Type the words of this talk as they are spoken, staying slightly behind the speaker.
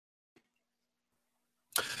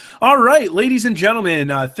All right, ladies and gentlemen,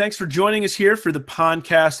 thanks for joining us here for the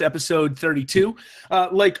podcast episode 32.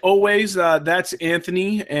 Like always, that's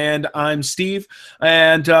Anthony and I'm Steve.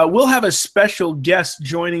 And we'll have a special guest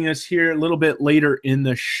joining us here a little bit later in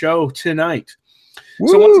the show tonight. Woo!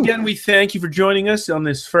 So once again, we thank you for joining us on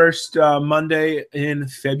this first Monday in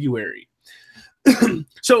February.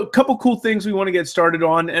 So a couple cool things we want to get started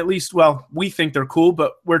on, at least, well, we think they're cool,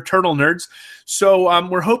 but we're turtle nerds. So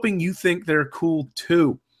we're hoping you think they're cool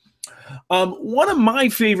too. One of my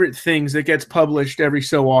favorite things that gets published every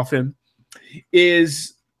so often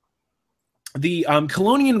is the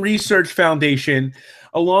Colonian Research Foundation,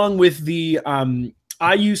 along with the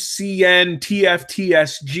IUCN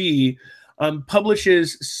TFTSG,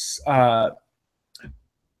 publishes a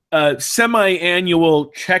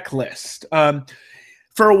semi-annual checklist.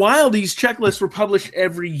 For a while, these checklists were published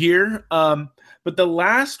every year, but the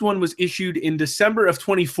last one was issued in December of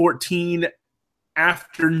 2014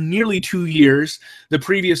 after nearly 2 years. The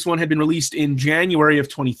previous one had been released in January of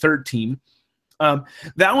 2013.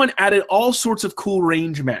 That one added all sorts of cool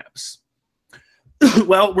range maps.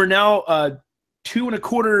 Well, we're now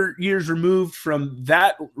 2.25 years removed from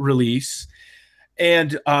that release,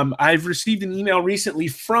 and I've received an email recently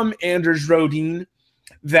from Anders Rodin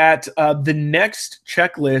that the next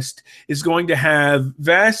checklist is going to have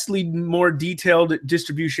vastly more detailed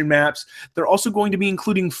distribution maps. They're also going to be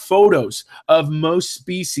including photos of most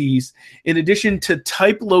species, in addition to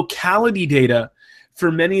type locality data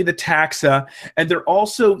for many of the taxa. And they're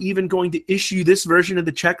also even going to issue this version of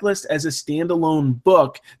the checklist as a standalone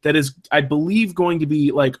book that is, I believe, going to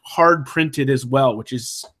be like hard printed as well, which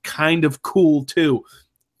is kind of cool too,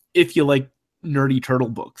 if you like nerdy turtle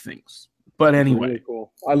book things. But anyway. Really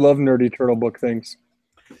cool. I love nerdy turtle book things.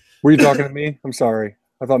 Were you talking to me? I'm sorry.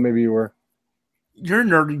 I thought maybe you were. You're a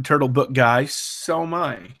nerdy turtle book guy. So am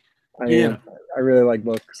I. I am. I really like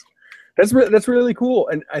books. That's really cool.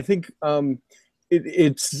 And I think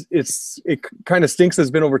it kind of stinks that it's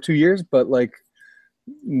been over 2 years, but like,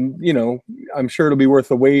 you know, I'm sure it'll be worth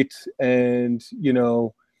the wait, and, you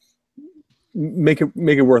know, make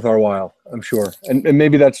it worth our while, I'm sure. And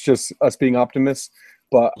maybe that's just us being optimists.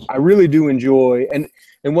 But I really do enjoy, and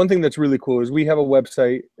one thing that's really cool is we have a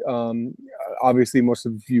website. Obviously, most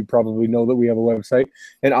of you probably know that we have a website.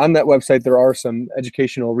 And on that website, there are some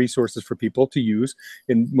educational resources for people to use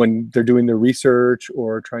when they're doing their research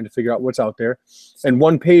or trying to figure out what's out there. And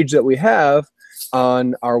one page that we have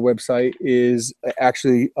on our website is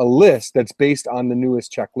actually a list that's based on the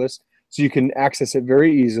newest checklist. So you can access it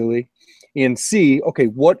very easily and see, okay,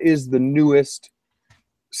 what is the newest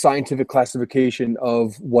scientific classification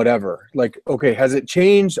of whatever. Like, okay, has it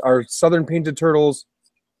changed? Are southern painted turtles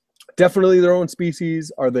definitely their own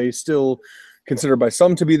species? Are they still considered by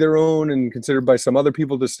some to be their own and considered by some other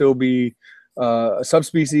people to still be a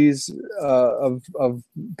subspecies of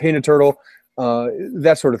painted turtle?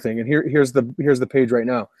 That sort of thing. And here's the page right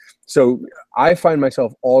now. So I find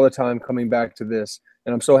myself all the time coming back to this,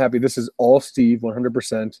 and I'm so happy. This is all Steve,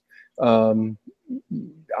 100%.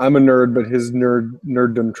 I'm a nerd, but his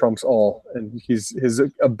nerddom trumps all, and his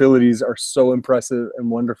abilities are so impressive and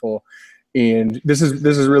wonderful. And this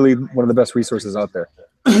is really one of the best resources out there.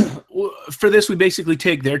 For this, we basically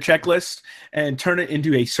take their checklist and turn it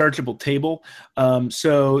into a searchable table.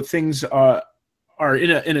 So things are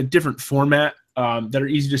in a different format that are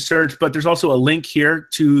easy to search, but there's also a link here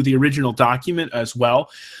to the original document as well.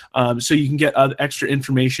 So you can get extra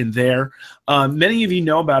information there. Many of you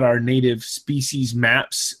know about our native species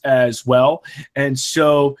maps as well. And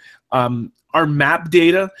so our map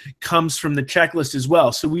data comes from the checklist as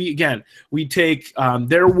well. So we take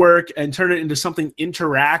their work and turn it into something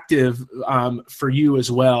interactive for you as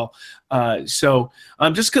well. So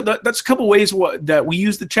that's a couple ways that we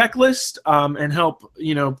use the checklist and help,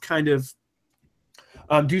 kind of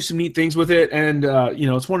do some neat things with it. And,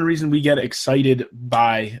 it's one of the reasons we get excited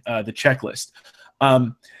by the checklist.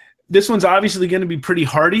 This one's obviously going to be pretty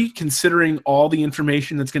hardy considering all the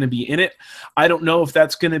information that's going to be in it. I don't know if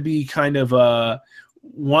that's going to be kind of a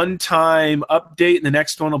one-time update, and the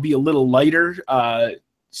next one will be a little lighter,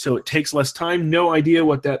 so it takes less time. No idea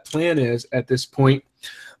what that plan is at this point,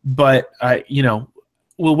 but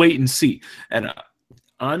we'll wait and see. And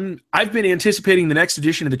I've been anticipating the next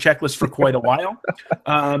edition of the checklist for quite a while.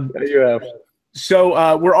 You have.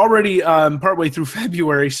 So we're already partway through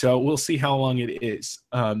February, so we'll see how long it is.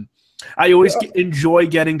 I always enjoy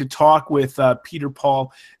getting to talk with Peter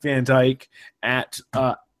Paul Van Dyke at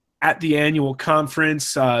the annual conference,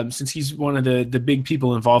 since he's one of the big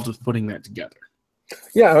people involved with putting that together.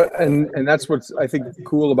 Yeah, and that's what's I think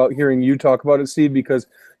cool about hearing you talk about it, Steve, because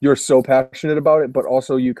you're so passionate about it, but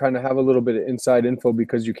also you kind of have a little bit of inside info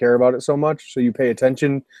because you care about it so much. So you pay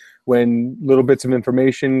attention when little bits of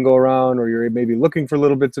information go around, or you're maybe looking for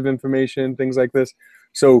little bits of information, things like this.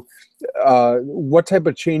 So, what type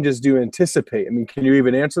of changes do you anticipate? I mean, can you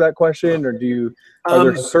even answer that question, or are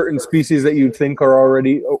there certain species that you think are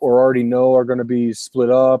already know are going to be split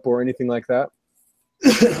up, or anything like that?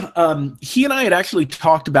 He and I had actually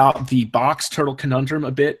talked about the box turtle conundrum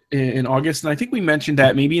a bit in August, and I think we mentioned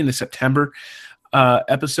that maybe in the September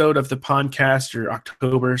episode of the podcast, or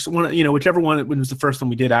October, so whichever one was the first one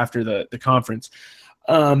we did after the conference.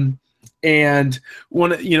 And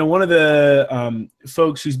one of the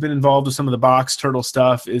folks who's been involved with some of the box turtle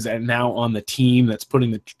stuff is now on the team that's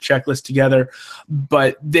putting the checklist together,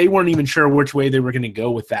 but they weren't even sure which way they were going to go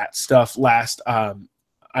with that stuff last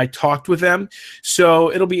I talked with them.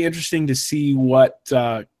 So it'll be interesting to see what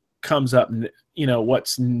comes up,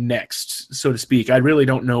 what's next, so to speak. I really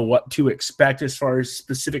don't know what to expect as far as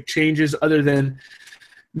specific changes, other than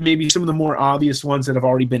maybe some of the more obvious ones that have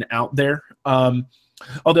already been out there.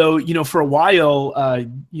 Although, for a while, a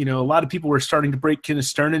lot of people were starting to break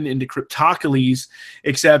Kinisternin into Cryptocoles,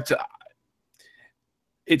 except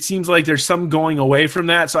it seems like there's some going away from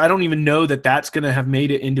that. So I don't even know that that's going to have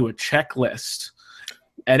made it into a checklist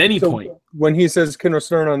at any point. When he says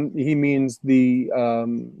Kinisternin, he means the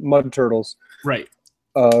mud turtles. Right.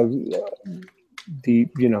 The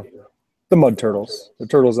mud turtles. The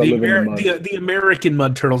turtles that live in the mud. The American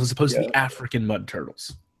mud turtles as opposed to the African mud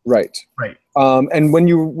turtles. Right. Right. And when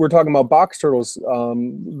you were talking about box turtles,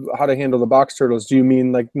 how to handle the box turtles, do you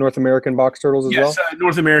mean like North American box turtles as well? Yes,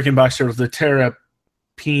 North American box turtles, the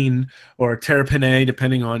terrapene or terrapene,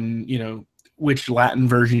 depending on, which Latin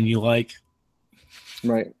version you like.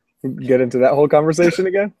 Right. Get into that whole conversation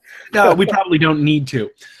again? No, we probably don't need to.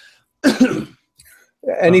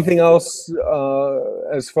 Anything else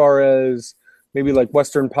as far as maybe like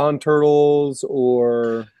Western pond turtles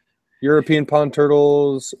or European pond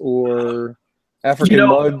turtles or African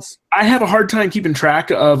muds? I have a hard time keeping track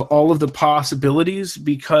of all of the possibilities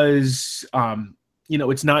because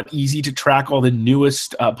it's not easy to track all the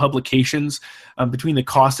newest publications between the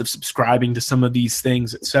cost of subscribing to some of these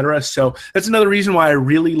things, et cetera. So that's another reason why I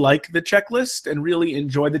really like the checklist and really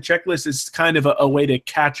enjoy the checklist. It's kind of a way to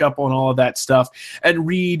catch up on all of that stuff and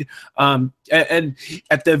read. And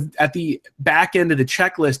at the back end of the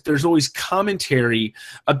checklist, there's always commentary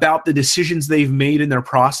about the decisions they've made in their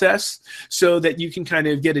process, so that you can kind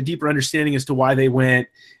of get a deeper understanding as to why they went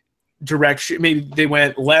direction. Maybe they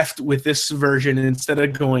went left with this version instead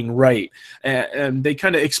of going right, and they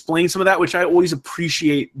kind of explain some of that, which I always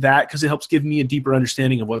appreciate that because it helps give me a deeper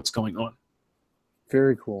understanding of what's going on.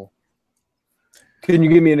 Very cool. Can you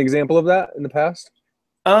give me an example of that in the past?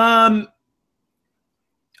 In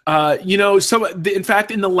fact,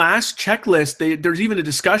 in the last checklist, there's even a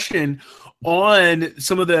discussion on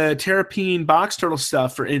some of the terrapene box turtle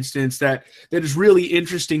stuff, for instance, that is really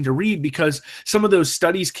interesting to read, because some of those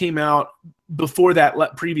studies came out before that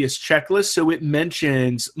previous checklist. So it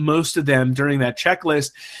mentions most of them during that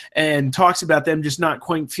checklist and talks about them just not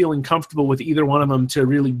quite feeling comfortable with either one of them to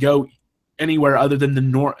really go anywhere other than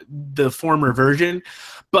the former version.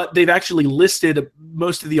 But they've actually listed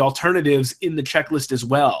most of the alternatives in the checklist as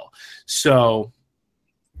well. So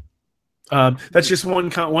that's just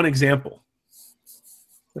one example.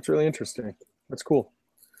 That's really interesting. That's cool.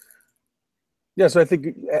 Yeah, so I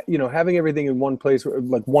think, having everything in one place,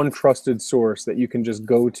 like one trusted source that you can just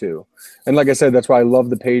go to. And like I said, that's why I love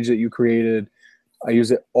the page that you created. I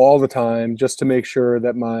use it all the time just to make sure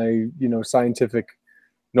that my, scientific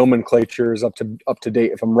nomenclature is up to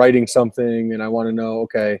date. If I'm writing something and I want to know,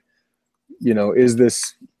 okay, is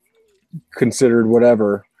this considered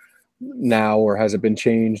whatever now, or has it been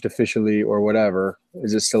changed officially or whatever?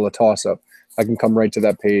 Is it still a toss-up? I can come right to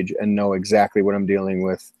that page and know exactly what I'm dealing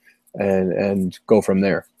with and go from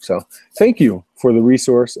there. So thank you for the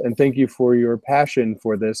resource, and thank you for your passion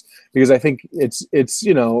for this, because I think it's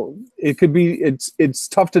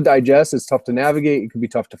tough to digest. It's tough to navigate. It could be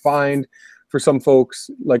tough to find for some folks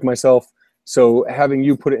like myself. So having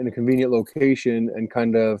you put it in a convenient location and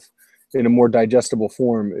kind of in a more digestible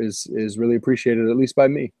form is really appreciated, at least by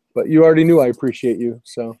me. But you already knew I appreciate you,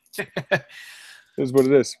 so it is what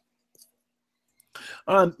it is.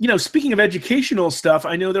 Speaking of educational stuff,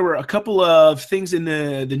 I know there were a couple of things in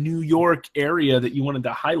the New York area that you wanted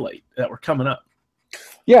to highlight that were coming up.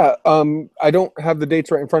 Yeah, I don't have the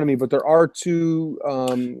dates right in front of me, but there are two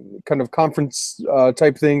kind of conference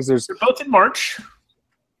type things. They're both in March.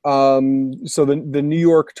 So the New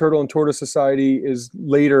York Turtle and Tortoise Society is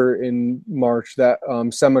later in March, that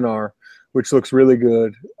seminar, which looks really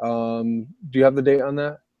good. Do you have the date on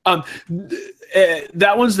that?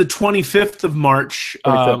 That one's the 25th of March.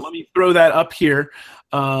 25th. Let me throw that up here.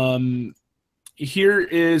 Here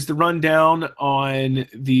is the rundown on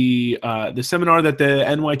the seminar that the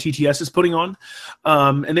NYTTS is putting on,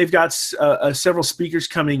 and they've got several speakers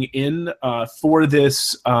coming in for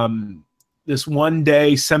this this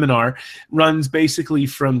 1-day seminar. Runs basically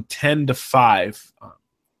from 10 to 5,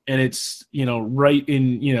 and it's right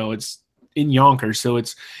in it's in Yonkers, so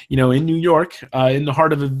it's in New York, in the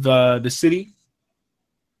heart of the city.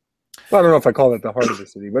 Well, I don't know if I call it the heart of the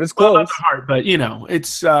city, but it's close. Well, not the heart, but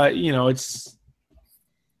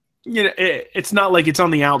it's not like it's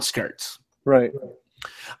on the outskirts. Right.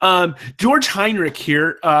 George Heinrich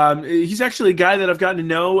here. He's actually a guy that I've gotten to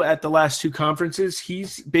know at the last 2 conferences.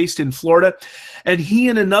 He's based in Florida, and he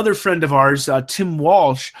and another friend of ours, Tim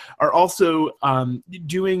Walsh, are also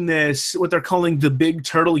doing this, what they're calling the Big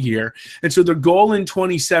Turtle Year. And so their goal in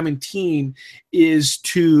 2017 is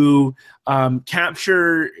to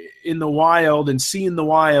capture in the wild and see in the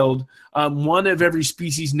wild one of every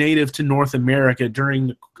species native to North America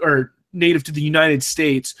or native to the United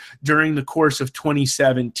States during the course of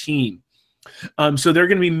 2017. So they're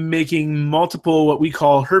going to be making multiple what we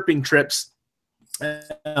call herping trips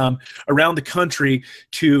around the country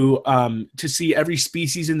to see every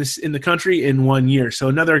species in the country in 1 year. So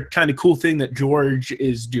another kind of cool thing that George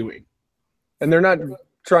is doing. And they're not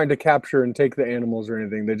trying to capture and take the animals or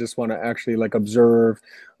anything. They just want to actually observe,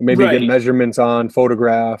 maybe get measurements on,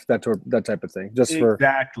 photograph, that type of thing. Just for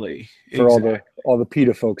all the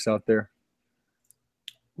PETA folks out there.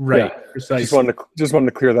 Right. Yeah. Precisely. Just wanted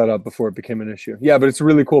to clear that up before it became an issue. Yeah, but it's a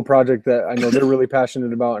really cool project that I know they're really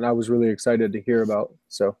passionate about, and I was really excited to hear about.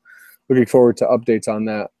 So looking forward to updates on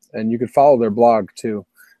that. And you could follow their blog too.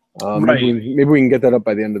 Maybe we can get that up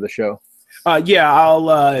by the end of the show. Yeah,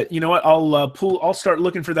 I'll. You know what? I'll start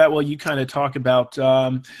looking for that while you kind of talk about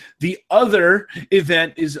the other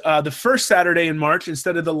event is the first Saturday in March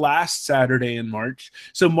instead of the last Saturday in March.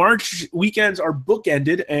 So March weekends are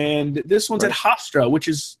bookended, and this one's at Hofstra, which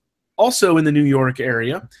is also in the New York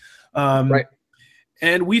area. Right.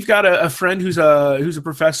 And we've got a friend who's a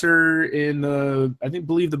professor in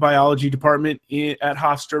believe the biology department at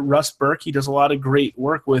Hofstra, Russ Burke. He does a lot of great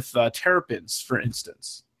work with terrapins, for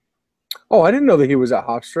instance. Oh, I didn't know that he was at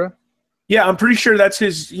Hofstra. Yeah, I'm pretty sure that's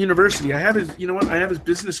his university. I have his, I have his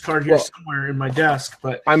business card here somewhere in my desk.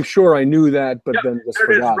 But I'm sure I knew that, but then just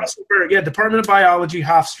forgot. Russell Berg, yeah, Department of Biology,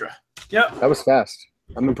 Hofstra. Yep. That was fast.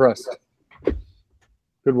 I'm impressed.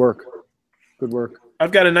 Good work. Good work.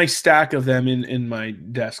 I've got a nice stack of them in my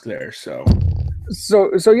desk there. So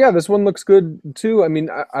yeah, this one looks good too. I mean,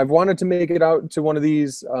 I've wanted to make it out to one of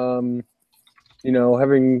these.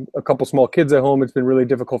 Having a couple small kids at home, it's been really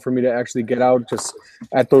difficult for me to actually get out just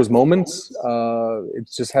at those moments. It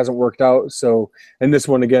just hasn't worked out. So, and this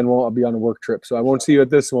one again, I'll be on a work trip, so I won't see you at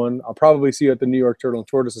this one. I'll probably see you at the New York Turtle and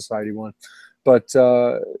Tortoise Society one. But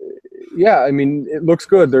yeah, I mean, it looks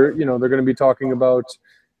good. They're going to be talking about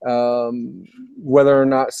whether or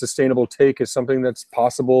not sustainable take is something that's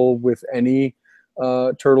possible with any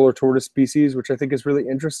turtle or tortoise species, which I think is really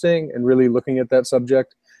interesting, and really looking at that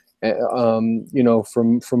subject. From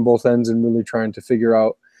both ends, and really trying to figure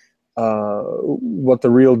out what the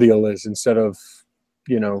real deal is, instead of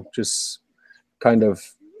just kind of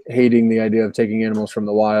hating the idea of taking animals from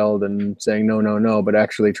the wild and saying no, but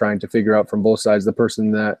actually trying to figure out from both sides, the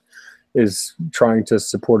person that is trying to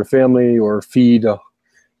support a family or feed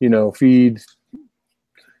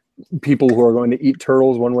people who are going to eat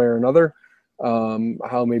turtles one way or another,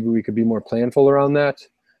 how maybe we could be more planful around that.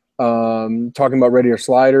 Talking about ready or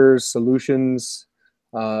sliders, solutions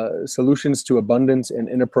to abundance and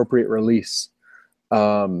inappropriate release.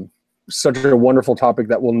 Such a wonderful topic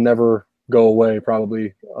that will never go away,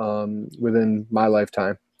 probably within my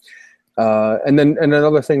lifetime. And then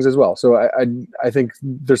other things as well. So I think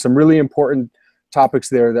there's some really important topics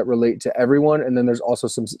there that relate to everyone, and then there's also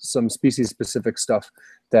some species specific stuff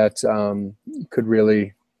that could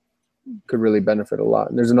really benefit a lot.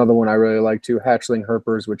 And there's another one I really like too, hatchling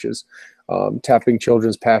herpers, which is tapping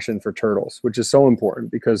children's passion for turtles, which is so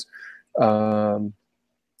important because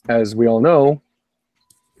as we all know,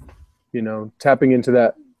 tapping into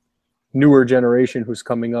that newer generation who's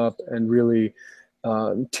coming up and really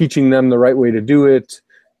teaching them the right way to do it,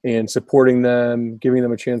 and supporting them, giving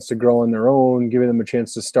them a chance to grow on their own, giving them a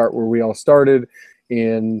chance to start where we all started,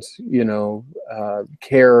 and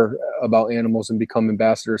care about animals and become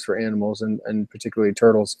ambassadors for animals, and particularly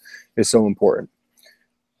turtles, is so important.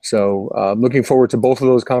 So looking forward to both of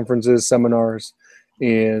those conferences, seminars,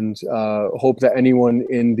 and hope that anyone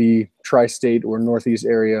in the tri-state or Northeast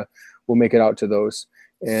area will make it out to those.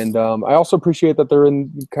 And I also appreciate that they're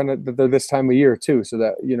that they're this time of year too, so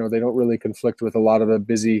that they don't really conflict with a lot of the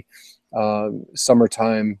busy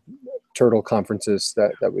summertime turtle conferences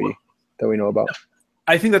that we know about.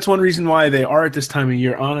 I think that's one reason why they are at this time of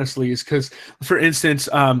year, honestly, is because, for instance,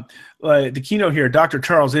 the keynote here, Dr.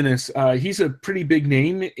 Charles Innes, he's a pretty big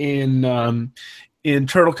name in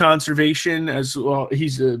turtle conservation as well.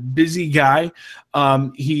 He's a busy guy.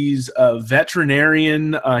 He's a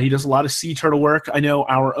veterinarian. He does a lot of sea turtle work. I know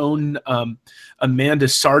our own Amanda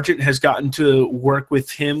Sargent has gotten to work with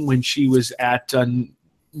him when she was at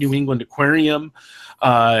New England Aquarium.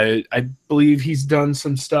 I believe he's done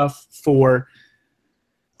some stuff for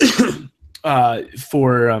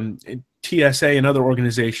TSA and other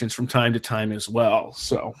organizations from time to time as well.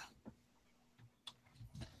 So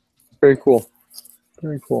very cool.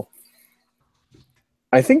 Very cool.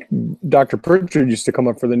 I think Dr. Pritchard used to come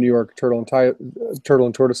up for the New York Turtle and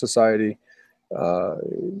Tortoise Society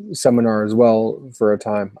seminar as well for a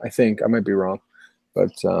time. I think I might be wrong, but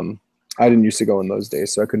I didn't used to go in those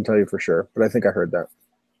days, so I couldn't tell you for sure. But I think I heard that.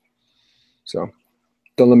 So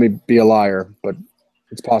don't let me be a liar, but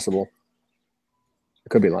it's possible. I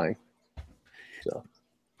could be lying. So.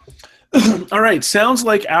 All right. Sounds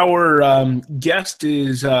like our guest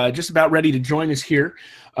is just about ready to join us here.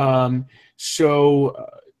 So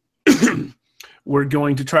we're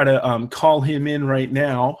going to try to call him in right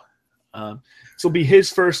now. This will be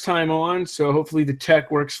his first time on, so hopefully the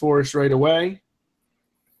tech works for us right away.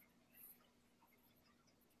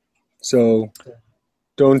 So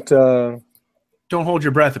don't hold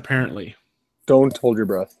your breath, apparently. Don't hold your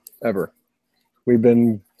breath, ever. We've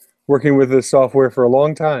been working with this software for a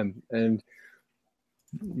long time, and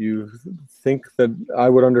you think that I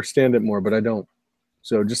would understand it more, but I don't.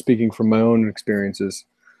 So just speaking from my own experiences,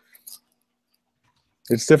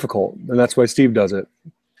 it's difficult, and that's why Steve does it.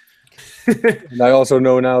 And I also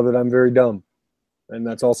know now that I'm very dumb, and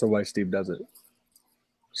that's also why Steve does it.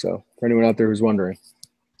 So for anyone out there who's wondering,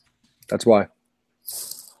 that's why.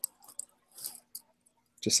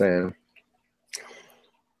 Just saying.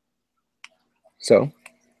 So,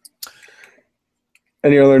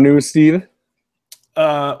 any other news, Steve?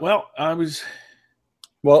 Well,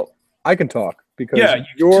 I can talk because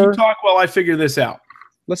you talk while I figure this out.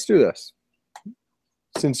 Let's do this.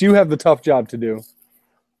 Since you have the tough job to do,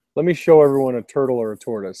 let me show everyone a turtle or a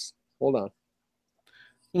tortoise. Hold on.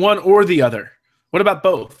 One or the other. What about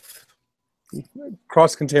both?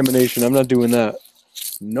 Cross-contamination. I'm not doing that.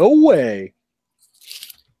 No way.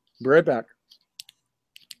 Be right back.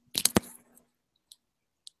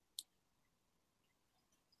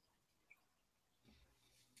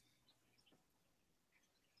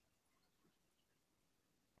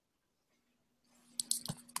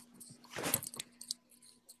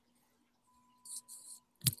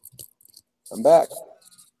 I'm back.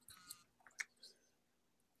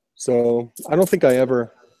 So I don't think I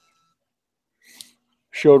ever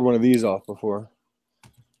showed one of these off before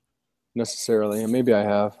necessarily, and maybe I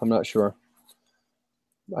have. I'm not sure.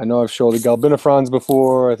 I know I've showed a Galbinifrons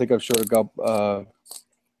before. I think I've showed a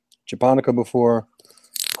Japonica before.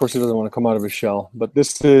 Of course, he doesn't want to come out of his shell, but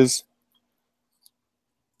this is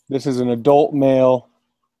an adult male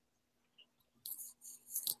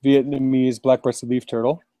Vietnamese black-breasted leaf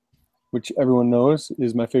turtle, which everyone knows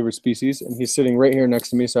is my favorite species, and he's sitting right here next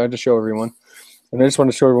to me, so I had to show everyone. And I just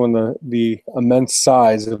want to show everyone the immense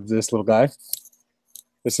size of this little guy.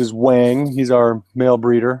 This is Wang. He's our male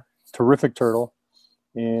breeder. Terrific turtle.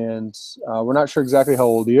 And we're not sure exactly how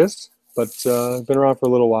old he is, but been around for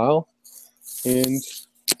a little while. And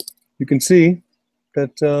you can see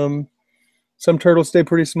that some turtles stay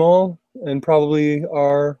pretty small and probably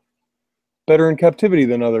are better in captivity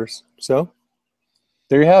than others. So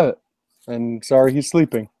there you have it. And sorry he's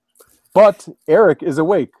sleeping. But Eric is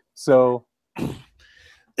awake, so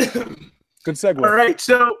good segue. All right,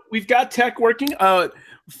 so we've got tech working.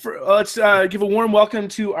 Let's give a warm welcome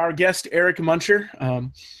to our guest, Eric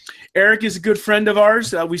Muncher. Eric is a good friend of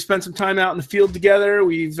ours. We spent some time out in the field together.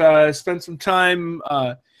 We've spent some time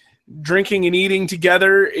drinking and eating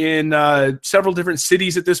together in several different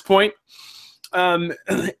cities at this point.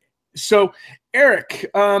 So, Eric,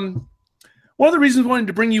 one of the reasons I wanted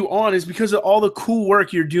to bring you on is because of all the cool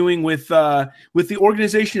work you're doing with the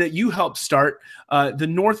organization that you helped start, the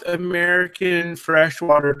North American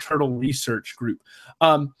Freshwater Turtle Research Group.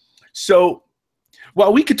 So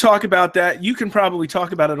while we could talk about that, you can probably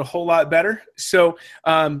talk about it a whole lot better. So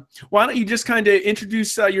why don't you just kind of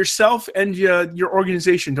introduce yourself and your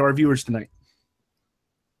organization to our viewers tonight?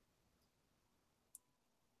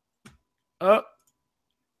 Uh,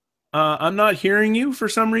 I'm not hearing you for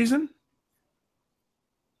some reason.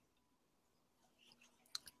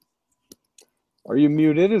 Are you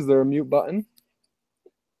muted? Is there a mute button?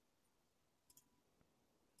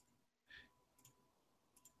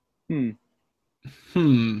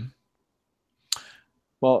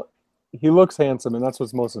 Well, he looks handsome, and that's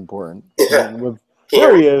what's most important. Yeah.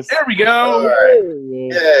 There he is. There we go. All right.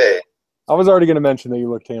 Yay. I was already going to mention that you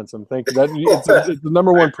looked handsome. Thank you. It's the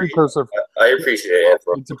number one precursor. I appreciate it,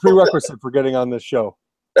 Anthony. It's a prerequisite for getting on this show.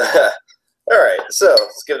 All right, so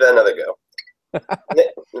let's give that another go.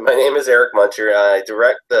 My name is Eric Muncher. I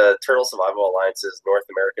direct the Turtle Survival Alliance's North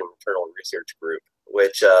American Turtle Research Group,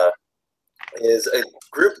 which is a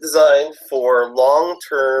group designed for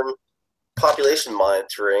long-term population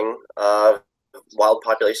monitoring of wild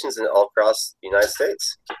populations all across the United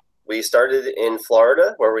States. We started in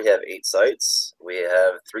Florida, where we have 8 sites. We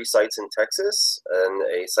have 3 sites in Texas and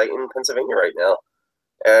a site in Pennsylvania right now.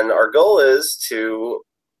 And our goal is to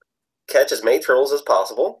catch as many turtles as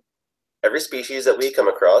possible, every species that we come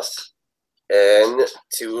across, and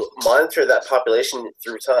to monitor that population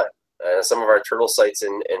through time. Some of our turtle sites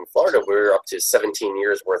in Florida, we're up to 17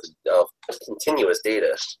 years worth of continuous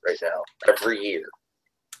data right now, every year.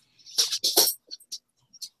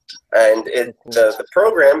 And the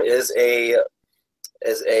program is a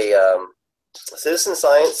citizen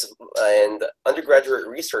science and undergraduate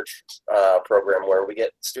research program where we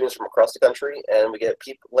get students from across the country, and we get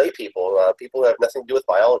lay people who have nothing to do with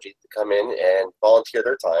biology, to come in and volunteer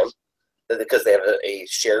their time because they have a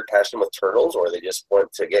shared passion with turtles, or they just want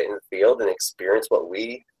to get in the field and experience what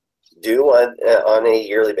we do on a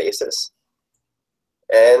yearly basis.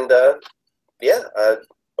 And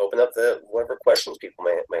open up the whatever questions people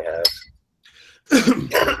may have.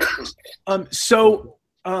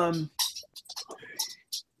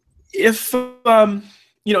 If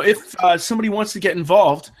somebody wants to get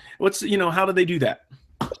involved, how do they do that?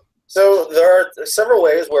 So there are several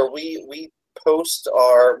ways where we post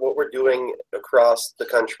what we're doing across the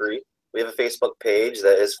country. We have a Facebook page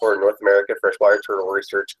that is for North American Freshwater Turtle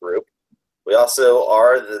Research Group. We also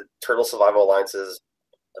are the Turtle Survival Alliance's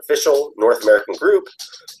official North American group.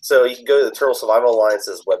 So you can go to the Turtle Survival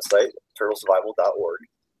Alliance's website, turtlesurvival.org,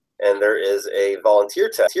 and there is a volunteer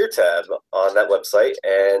tab on that website,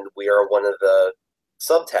 and we are one of the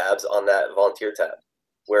sub-tabs on that volunteer tab,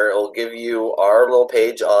 where it will give you our little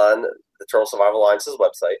page on the Turtle Survival Alliance's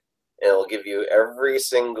website, and it will give you every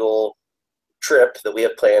single trip that we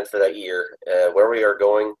have planned for that year, where we are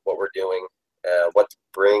going, what we're doing, what to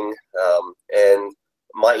bring, and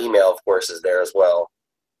my email, of course, is there as well.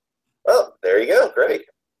 Oh, there you go. Great.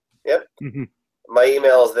 Yep. Mm-hmm. My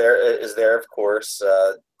email is there, of course,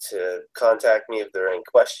 to contact me if there are any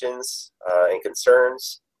questions and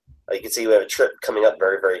concerns. You can see we have a trip coming up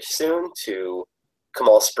very, very soon to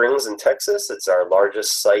Comal Springs in Texas. It's our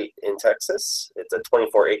largest site in Texas. It's a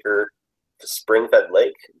 24-acre spring-fed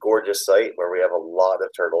lake, gorgeous site where we have a lot of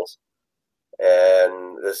turtles.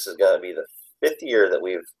 And this is going to be the 5th year that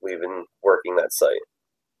we've been working that site.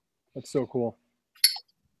 That's so cool.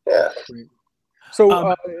 Yeah. So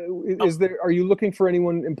are you looking for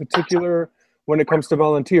anyone in particular when it comes to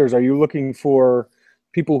volunteers? Are you looking for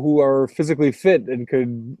people who are physically fit and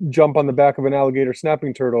could jump on the back of an alligator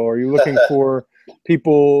snapping turtle? Are you looking for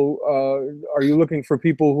people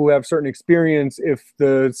who have certain experience if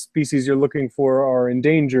the species you're looking for are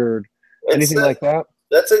endangered? Anything like that?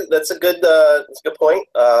 That's a good point.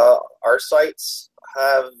 Our sites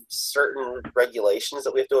have certain regulations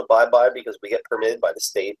that we have to abide by because we get permitted by the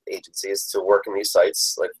state agencies to work in these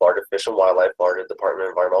sites, like Florida Fish and Wildlife, Florida Department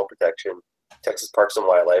of Environmental Protection, Texas Parks and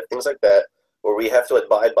Wildlife, things like that, where we have to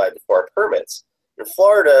abide by for our permits. In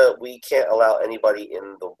Florida, we can't allow anybody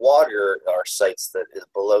in the water at our sites that is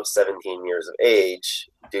below 17 years of age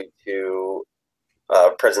due to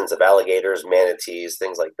presence of alligators, manatees,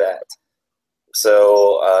 things like that.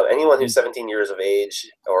 So anyone who's 17 years of age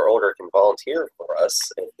or older can volunteer for us.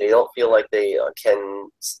 If they don't feel like they can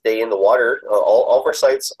stay in the water, all of our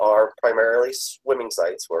sites are primarily swimming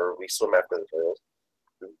sites where we swim after the turtles.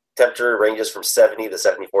 The temperature ranges from 70 to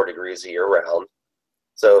 74 degrees year round.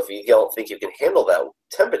 So if you don't think you can handle that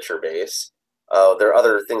temperature base, there are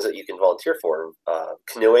other things that you can volunteer for.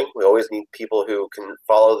 Canoeing, we always need people who can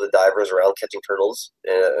follow the divers around catching turtles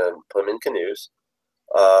and put them in canoes.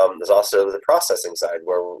 There's also the processing side,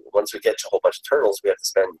 where once we catch a whole bunch of turtles, we have to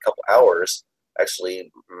spend a couple hours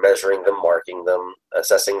actually measuring them, marking them,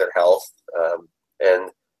 assessing their health,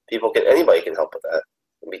 and anybody can help with that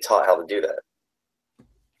and be taught how to do that.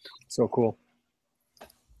 So cool.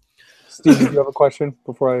 Steve, did you have a question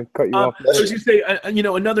before I cut you off? I was going to say,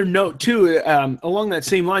 another note too, along that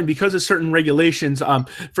same line, because of certain regulations.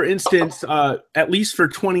 For instance, at least for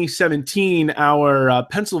 2017, our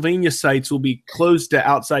Pennsylvania sites will be closed to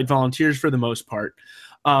outside volunteers for the most part.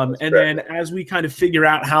 And then as we kind of figure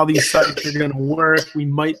out how these sites are going to work, we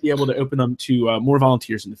might be able to open them to more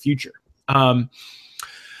volunteers in the future.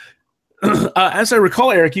 As I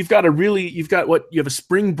recall, Eric, you have a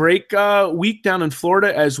spring break week down in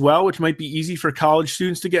Florida as well, which might be easy for college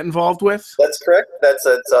students to get involved with. That's correct. It's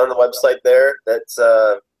on the website there. That's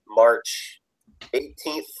March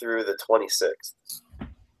 18th through the 26th,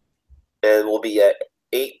 and we'll be at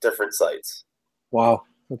 8 different sites. Wow,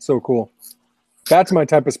 that's so cool. That's my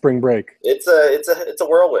type of spring break. It's a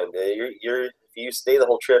whirlwind. If you stay the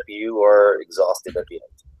whole trip, you are exhausted at the end.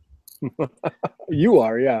 You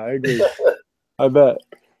are, yeah, I agree. I bet.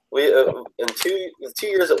 We in 2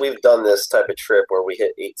 years that we've done this type of trip where we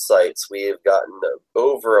hit 8 sites, we have gotten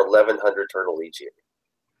over 1,100 turtle each year.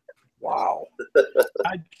 Wow.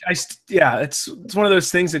 It's one of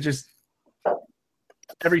those things that just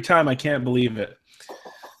every time I can't believe it.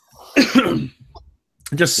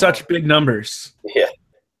 Just such big numbers. Yeah.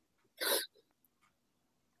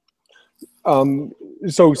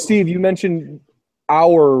 So Steve, you mentioned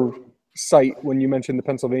our site when you mentioned the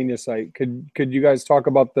Pennsylvania site. Could you guys talk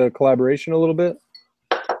about the collaboration a little bit?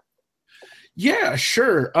 Yeah,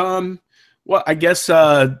 sure. Well, I guess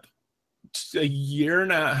a year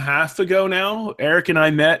and a half ago now, Eric and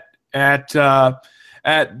I met at the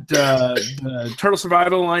Turtle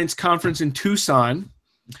Survival Alliance conference in Tucson.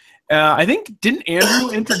 I think, didn't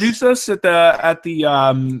Andrew introduce us at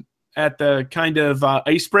the kind of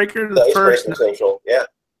icebreaker? The first social, yeah.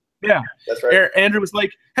 Yeah, that's right. Andrew was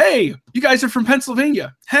like, "Hey, you guys are from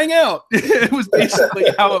Pennsylvania. Hang out." It was basically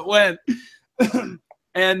how it went.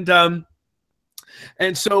 And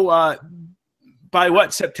so by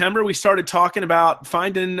September, we started talking about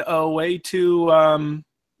finding a way to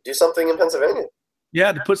do something in Pennsylvania.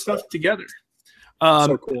 Yeah, to put stuff together.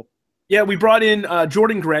 So cool. Yeah, we brought in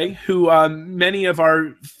Jordan Gray, who many of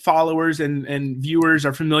our followers and viewers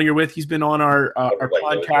are familiar with. He's been on our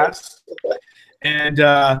podcast. And,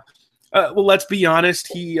 well, let's be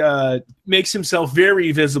honest, he makes himself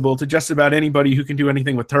very visible to just about anybody who can do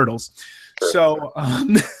anything with turtles. So,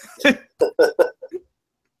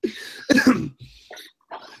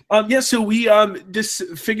 so we just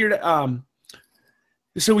figured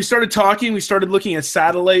so we started talking, we started looking at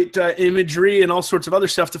satellite imagery and all sorts of other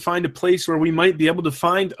stuff to find a place where we might be able to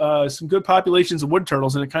find some good populations of wood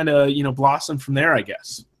turtles, and it kind of, blossomed from there, I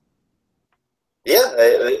guess. Yeah,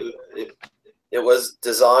 it was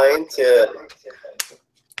designed to.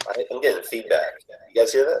 I'm getting feedback. You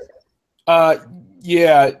guys hear that?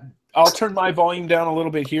 Yeah, I'll turn my volume down a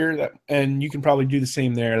little bit here, and you can probably do the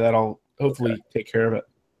same there. That'll hopefully take care of it.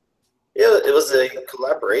 Yeah, it was a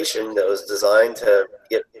collaboration that was designed to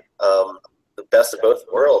get the best of both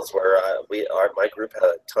worlds. Where my group had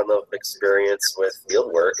a ton of experience with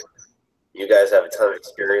field work. You guys have a ton of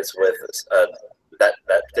experience with that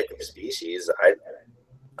particular species.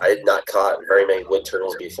 I had not caught very many wood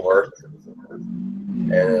turtles before,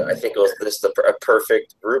 and I think it was just a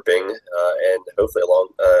perfect grouping, and hopefully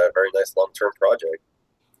a very nice long-term project.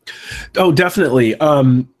 Oh, definitely.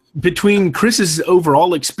 Between Chris's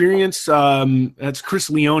overall experience, that's Chris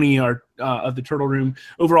Leone, of the Turtle Room,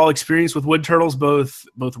 overall experience with wood turtles, both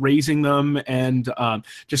raising them and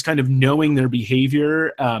just kind of knowing their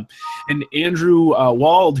behavior, and Andrew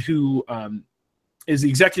Wald, who is the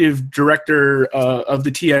executive director of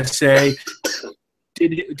the TSA.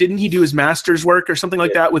 Didn't he do his master's work or something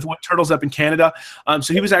like that with wood turtles up in Canada?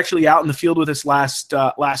 So he was actually out in the field with us last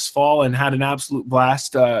fall and had an absolute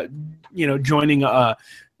blast, joining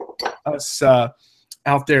us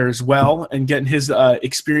out there as well and getting his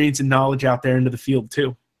experience and knowledge out there into the field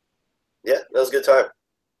too. Yeah, that was a good time.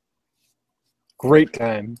 Great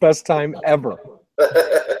time. Best time ever.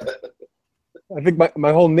 I think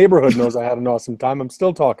my whole neighborhood knows I had an awesome time. I'm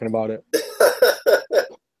still talking about it.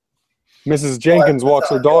 Mrs. Jenkins walks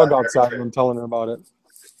her dog outside and I'm telling her about it.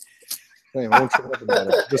 Hey, I won't shut up about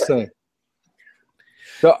it. Just saying.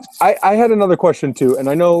 So I had another question too, and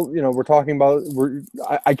I know we're talking about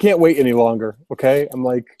I can't wait any longer. Okay, I'm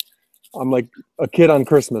like a kid on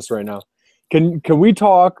Christmas right now. Can we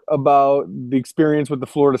talk about the experience with the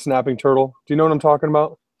Florida snapping turtle? Do you know what I'm talking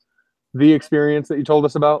about? The experience that you told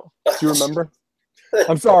us about? Do you remember?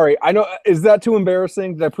 I'm sorry. I know. Is that too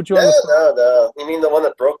embarrassing? Did I put you on the spot? No. You mean the one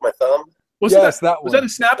that broke my thumb? Yes, that one. Was that a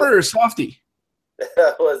snapper or a softie?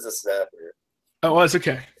 That was a snapper. Oh, it was?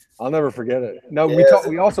 Okay. I'll never forget it. No,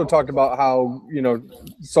 we also talked about how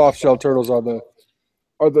soft shell turtles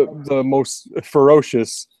are are the most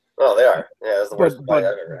ferocious. Oh, they are. Yeah, that's the worst fight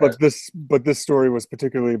I've ever had. But this story was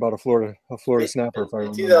particularly about a Florida snapper. If I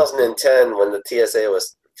In remember. 2010, when the TSA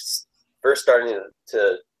was first starting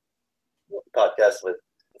to podcast with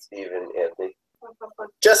Steve and Anthony,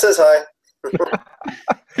 Jess says hi.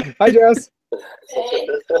 Hi, Jess. Hey.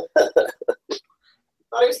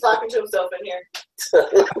 Thought he was talking to himself in here.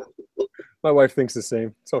 My wife thinks the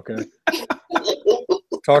same. It's okay.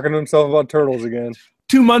 Talking to himself about turtles again.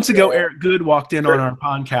 2 months ago, Eric Good walked in on our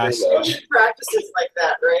podcast. Practices like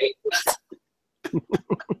that, right?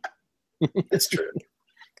 It's true.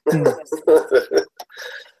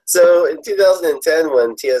 So in 2010,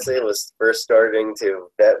 when TSA was first starting to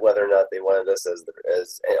vet whether or not they wanted us as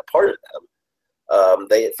a part of them,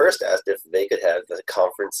 they at first asked if they could have the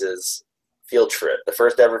conference's field trip, the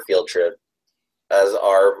first ever field trip, as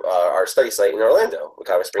our study site in Orlando.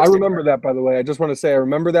 I remember that, by the way. I just want to say I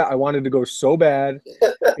remember that. I wanted to go so bad,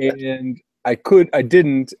 and I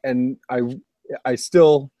didn't, and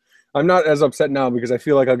I'm not as upset now because I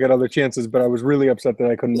feel like I'll get other chances, but I was really upset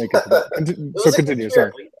that I couldn't make it. So continue.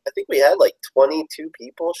 Sorry. I think we had like 22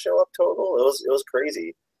 people show up total. It was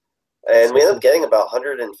crazy. And we ended up getting about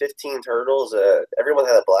 115 turtles. Everyone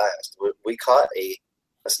had a blast. We caught a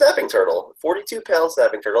snapping turtle, 42-pound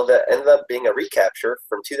snapping turtle that ended up being a recapture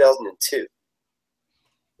from 2002.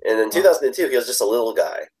 And in 2002, he was just a little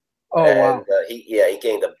guy. Oh, and, wow. He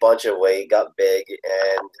gained a bunch of weight, got big,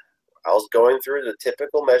 and I was going through the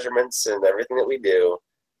typical measurements and everything that we do,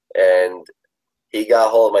 and he got a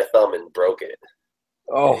hold of my thumb and broke it.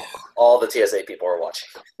 Oh, and all the TSA people are watching.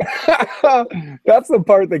 That's the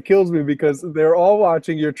part that kills me because they're all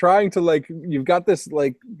watching. You're trying to you've got this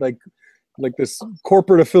like this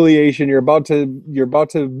corporate affiliation. You're about to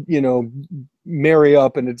marry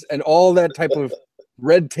up, and all that type of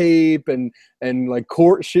red tape and like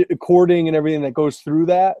courting and everything that goes through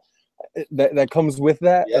that comes with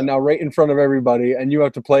that. Yep. And now right in front of everybody, and you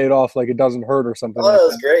have to play it off like it doesn't hurt or something. Oh, that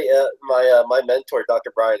was great. Yeah, my mentor,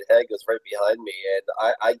 Dr. Brian Hegg, was right behind me, and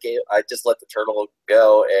I just let the turtle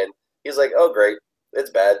go, and he's like, "Oh, great, it's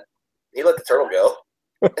bad." He let the turtle go.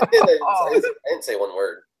 I didn't say one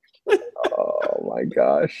word. Oh my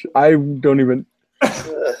gosh, I don't even.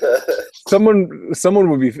 Someone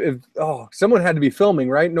would be someone had to be filming,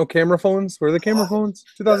 right? No camera phones. Were the camera phones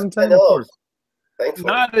 2010? Of course.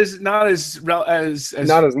 Not as not as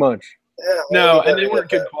much. Yeah, no, and they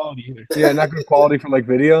weren't good quality either. Yeah, not good quality for like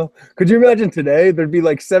video. Could you imagine today? There'd be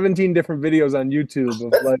like 17 different videos on YouTube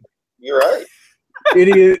of like. You're right.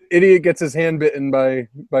 Idiot gets his hand bitten by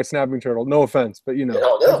snapping turtle. No offense, but that's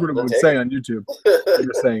what it would say on YouTube. I'm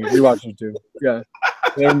just saying, if you watch YouTube, yeah,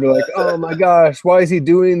 they'd be like, "Oh my gosh, why is he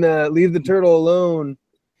doing that? Leave the turtle alone."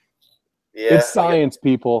 Yeah, it's science,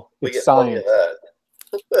 people. It's science.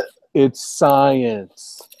 It's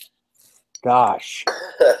science. Gosh,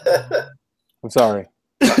 I'm sorry.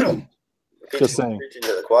 Just saying. Preaching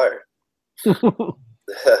to the choir.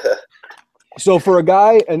 So for a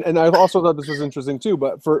guy, and I also thought this was interesting too,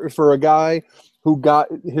 but for a guy who got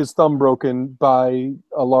his thumb broken by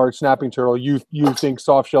a large snapping turtle, you think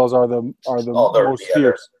soft shells are the most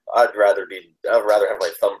fierce? I'd rather have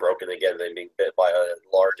my thumb broken again than being bit by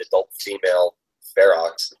a large adult female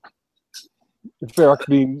ferox. Ferox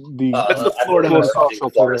being that's the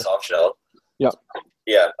Florida soft shell. Yeah.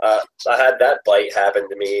 Yeah. I had that bite happen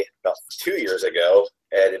to me about 2 years ago,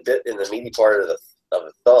 and it bit in the meaty part of the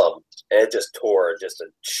thumb, and it just tore just a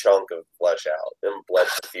chunk of flesh out and bled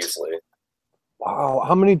profusely. Wow.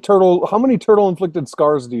 How many turtle inflicted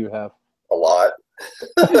scars do you have? A lot.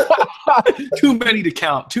 Too many to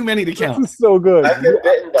count. This is so good. I've been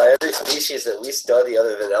bitten by every species that we study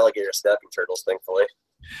other than alligator snapping turtles, thankfully.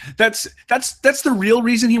 That's the real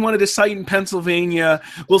reason he wanted to site in Pennsylvania.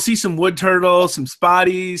 We'll see some wood turtles, some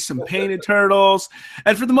spotties, some painted turtles,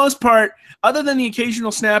 and for the most part, other than the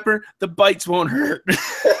occasional snapper, the bites won't hurt.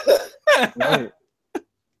 Right.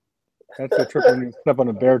 That's a trip when you step on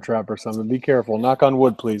a bear trap or something. Be careful. Knock on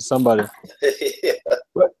wood, please. Somebody. Yeah.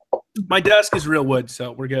 My desk is real wood,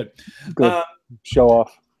 so we're good. Good. Show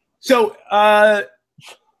off. So,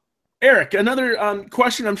 Eric, another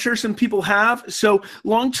question I'm sure some people have. So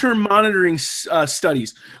long-term monitoring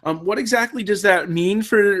studies, what exactly does that mean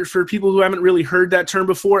for people who haven't really heard that term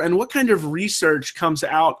before? And what kind of research comes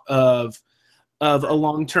out of a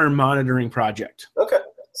long-term monitoring project? Okay.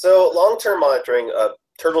 So long-term monitoring,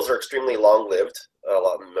 turtles are extremely long-lived.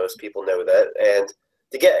 Most people know that. And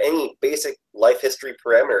to get any basic life history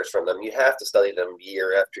parameters from them, you have to study them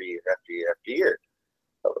year after year after year after year.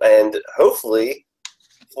 And hopefully,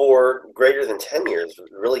 for greater than 10 years,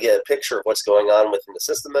 really get a picture of what's going on within the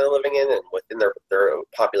system they're living in and within their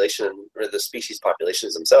population, or the species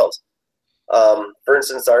populations themselves. For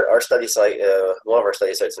instance, our study site, one of our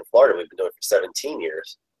study sites in Florida, we've been doing for 17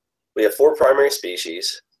 years. We have 4 primary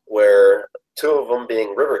species, where 2 of them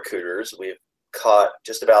being river cooters. We've caught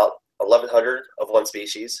just about 1,100 of one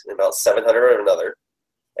species and about 700 of another.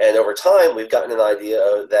 And over time, we've gotten an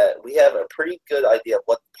idea that we have a pretty good idea of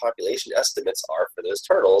what the population estimates are for those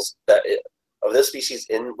turtles of those species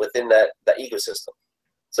within that ecosystem.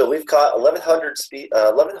 So we've caught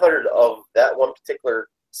 1,100 of that one particular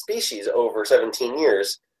species over 17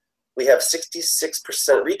 years. We have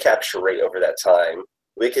 66% recapture rate over that time.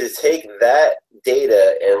 We could take that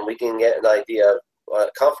data and we can get an idea of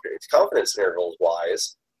confidence intervals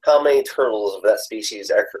wise, how many turtles of that species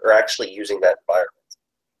are actually using that environment.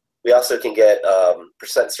 We also can get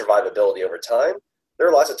percent survivability over time. There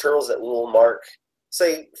are lots of turtles that will mark,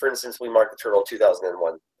 say, for instance, we marked the turtle in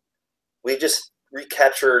 2001. We just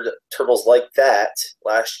recaptured turtles like that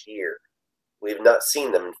last year. We've not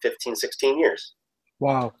seen them in 15, 16 years.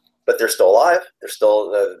 Wow. But they're still alive. They're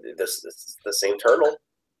still the same turtle.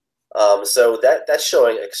 So that's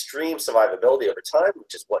showing extreme survivability over time,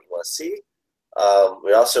 which is what you want to see.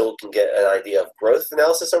 We also can get an idea of growth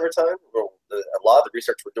analysis over time. A lot of the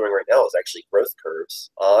research we're doing right now is actually growth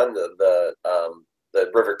curves on the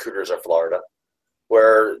river cooters of Florida,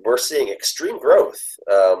 where we're seeing extreme growth,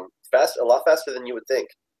 a lot faster than you would think,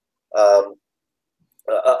 on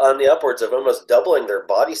the upwards of almost doubling their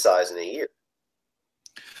body size in a year.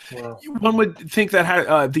 Wow. One would think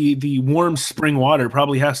that the warm spring water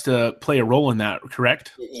probably has to play a role in that,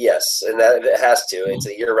 correct? Yes, and that it has to. It's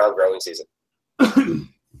a year-round growing season.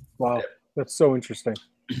 Wow, that's so interesting.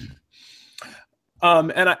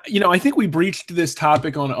 And I think we breached this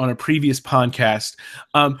topic on a previous podcast.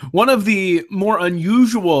 One of the more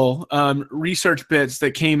unusual research bits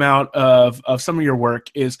that came out of some of your work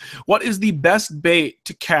is, what is the best bait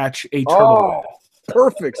to catch a turtle with?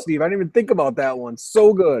 Perfect, Steve. I didn't even think about that one.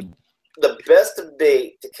 So good. The best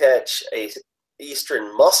bait to catch a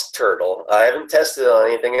eastern musk turtle, I haven't tested on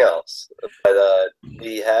anything else, but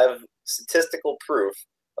we have statistical proof,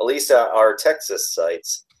 at least at our Texas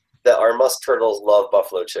sites, that our musk turtles love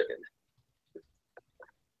buffalo chicken.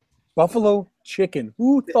 Buffalo chicken.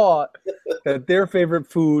 Who thought that their favorite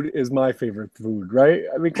food is my favorite food, right?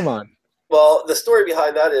 I mean, come on. Well, the story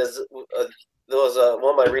behind that is there was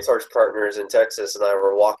one of my research partners in Texas and I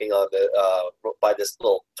were walking on by this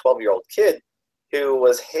little 12-year-old kid who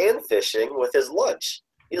was hand fishing with his lunch.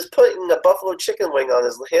 He was putting a buffalo chicken wing on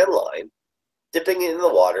his hand line, dipping it in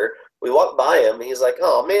the water. We walked by him and he's like,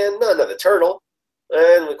 "Oh man, another turtle."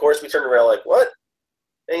 And of course we turned around like, "What?"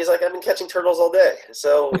 And he's like, "I've been catching turtles all day."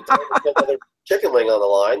 So we put another chicken wing on the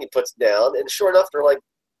line. He puts it down, and sure enough, there are like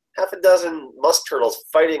half a dozen musk turtles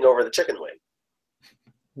fighting over the chicken wing.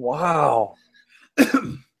 Wow.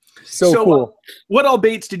 So cool. What all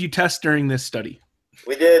baits did you test during this study?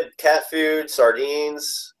 We did cat food,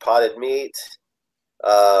 sardines, potted meat.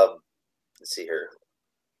 Let's see here.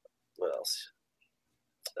 What else?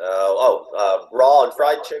 Raw and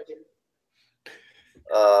fried chicken.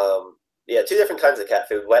 Yeah, 2 different kinds of cat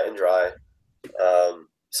food, wet and dry.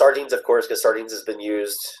 Sardines, of course, because sardines has been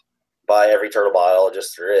used by every turtle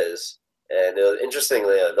biologist there is. And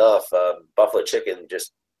interestingly enough, buffalo chicken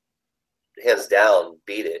just hands down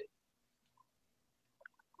beat it.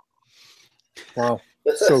 Wow.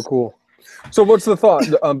 So cool. So what's the thought?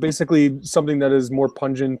 Basically something that is more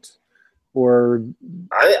pungent, or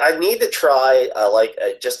I need to try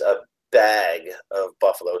just a bag of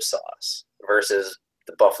buffalo sauce versus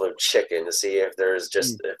the buffalo chicken to see if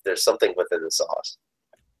there's something within the sauce.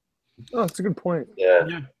 Oh, that's a good point.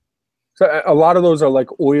 Yeah. So a lot of those are like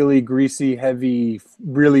oily, greasy, heavy,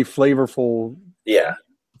 really flavorful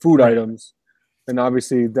food items. And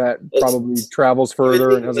obviously that probably travels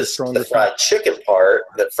further and has a stronger... The fried chicken part,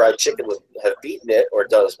 that fried chicken would have beaten it or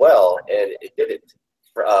done as well, and it didn't.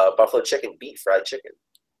 Buffalo chicken beat fried chicken.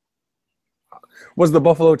 Was the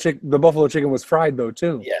buffalo chicken was fried though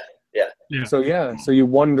too? Yeah. So you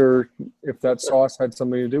wonder if that sauce had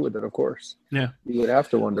something to do with it, of course. Yeah. You would have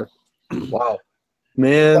to wonder. Wow.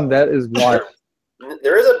 Man, that is wild.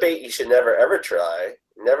 There is a bait you should never ever try.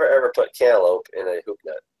 Never ever put cantaloupe in a hoop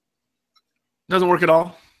net. Doesn't work at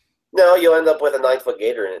all? No, you'll end up with a 9-foot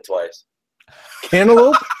gator in it twice.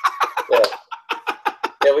 Cantaloupe? Yeah.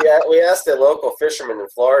 We asked the local fisherman in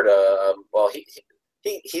Florida.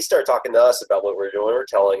 He started talking to us about what we were doing. We were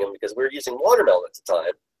telling him because we were using watermelon at the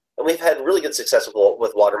time, and we've had really good success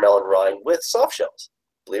with watermelon rind with soft shells.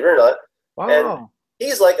 Believe it or not. Wow.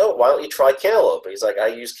 he's like, oh, why don't you try cantaloupe? He's like, I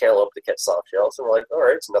use cantaloupe to catch soft shells. And we're like, all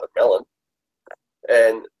right, it's another melon.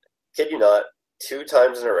 And kid you not, 2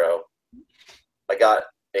 times in a row, I got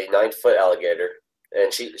a 9-foot alligator.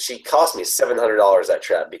 And she cost me $700 that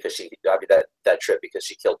trap because that trip because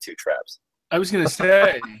she killed 2 traps. I was gonna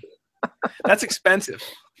say that's expensive.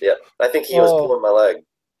 Yeah, I think he was pulling my leg.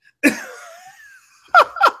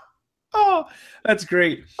 Oh, that's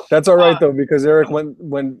great. That's all right though, because Eric went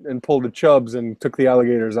and pulled the chubs and took the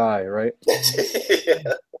alligator's eye, right?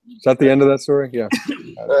 Yeah. Is that the end of that story? Yeah.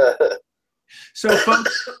 So,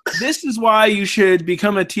 folks, this is why you should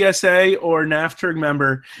become a TSA or Naftrg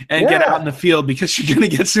member and get out in the field, because you're going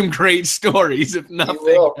to get some great stories, if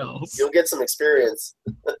nothing else. You'll get some experience.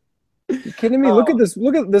 You kidding me? Look at this!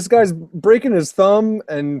 Look at this guy's breaking his thumb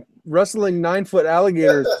and wrestling 9-foot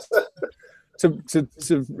alligators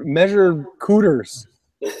to measure cooters.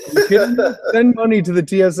 You kidding me? Send money to the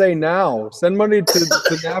TSA now. Send money to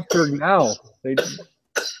Naftrg now. They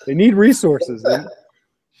need resources.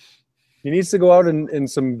 He needs to go out in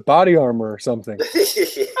some body armor or something.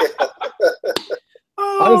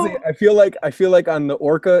 Honestly, I feel like on the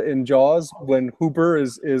orca in Jaws, when Hooper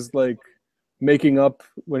is like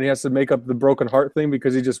when he has to make up the broken heart thing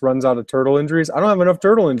because he just runs out of turtle injuries. I don't have enough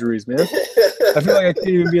turtle injuries, man. I feel like I can't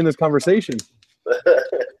even be in this conversation.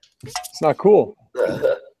 It's not cool.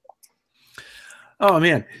 Oh,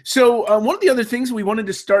 man. So one of the other things we wanted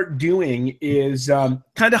to start doing is kind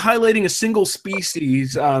of highlighting a single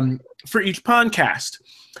species for each podcast.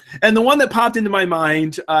 And the one that popped into my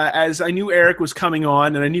mind as I knew Eric was coming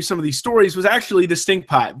on and I knew some of these stories was actually the stink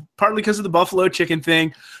pot, partly because of the buffalo chicken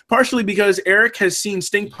thing, partially because Eric has seen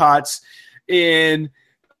stink pots in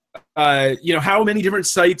how many different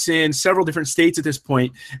sites in several different states at this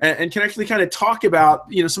point, and can actually kind of talk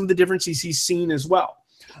about some of the differences he's seen as well.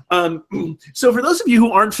 So for those of you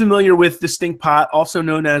who aren't familiar with the stink pot, also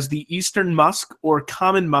known as the eastern musk or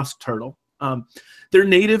common musk turtle, they're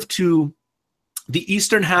native to the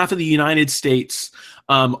eastern half of the United States,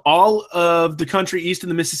 all of the country east of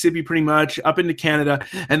the Mississippi pretty much, up into Canada,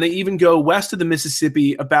 and they even go west of the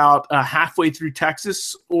Mississippi about halfway through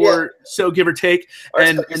Texas or so, give or take,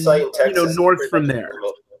 and north from there.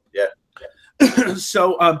 Yeah.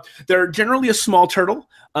 So they're generally a small turtle.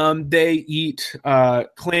 They eat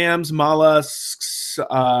clams, mollusks,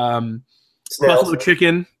 buffalo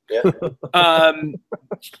chicken. Yeah.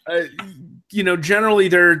 Generally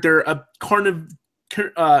they're a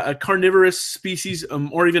carnivorous species,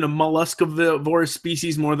 or even a molluscivorous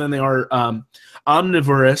species more than they are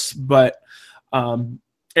omnivorous. But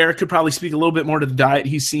Eric could probably speak a little bit more to the diet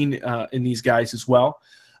he's seen in these guys as well.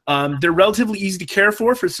 They're relatively easy to care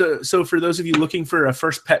for. So for those of you looking for a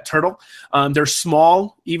first pet turtle, they're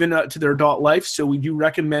small even to their adult life. So we do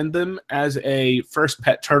recommend them as a first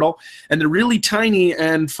pet turtle, and they're really tiny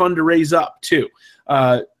and fun to raise up too.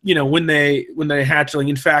 When they're hatchling.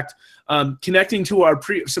 In fact, connecting to our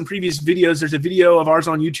some previous videos, there's a video of ours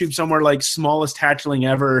on YouTube somewhere like smallest hatchling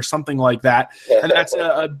ever or something like that, and that's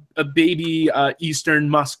a baby eastern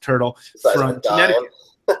musk turtle from Connecticut.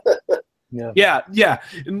 Yeah.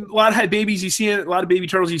 And a lot of babies you see, a lot of baby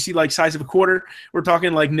turtles you see like size of a quarter. We're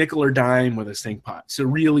talking like nickel or dime with a stink pot. So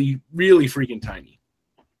really, really freaking tiny.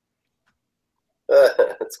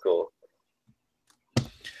 That's cool.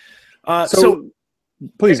 So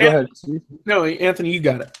please go ahead. No, Anthony, you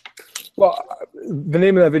got it. Well, the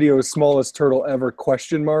name of that video is Smallest Turtle Ever ?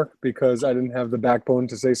 Because I didn't have the backbone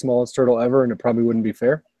to say smallest turtle ever, and it probably wouldn't be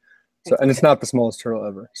fair. So, and it's not the smallest turtle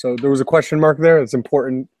ever. So there was a question mark there. It's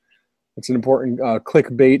important. It's an important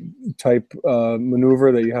clickbait type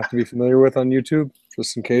maneuver that you have to be familiar with on YouTube,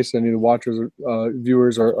 just in case any of the watchers or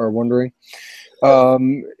viewers are wondering.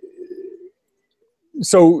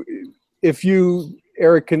 So if you,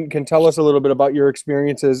 Eric, can tell us a little bit about your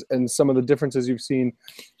experiences and some of the differences you've seen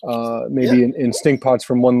maybe in stink pots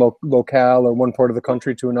from one locale or one part of the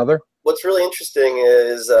country to another. What's really interesting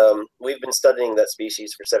is we've been studying that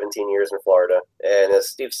species for 17 years in Florida, and as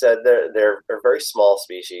Steve said, they're a very small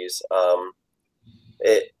species. What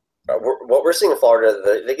we're seeing in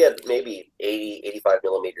Florida, they get maybe 80, 85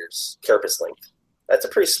 millimeters carapace length. That's a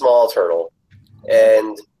pretty small turtle,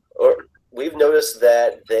 and we've noticed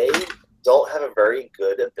that they don't have a very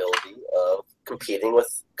good ability of competing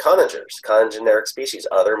with congeneric species,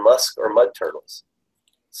 other musk or mud turtles.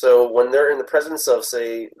 So when they're in the presence of,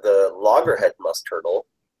 say, the loggerhead musk turtle,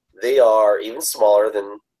 they are even smaller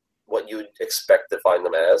than what you'd expect to find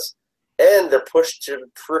them as, and they're pushed to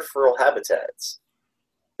peripheral habitats.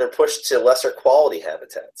 They're pushed to lesser quality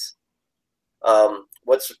habitats.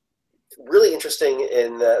 What's really interesting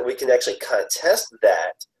in that we can actually kind of test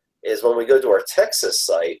that is when we go to our Texas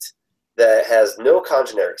site, that has no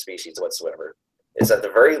congeneric species whatsoever. It's at the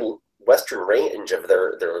very western range of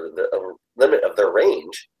the limit of their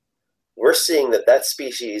range. We're seeing that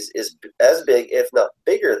species is as big, if not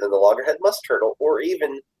bigger, than the loggerhead musk turtle or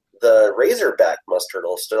even the razorback musk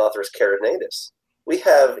turtle, Stenotherus carinatus. We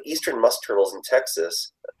have eastern musk turtles in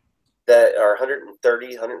Texas that are 130,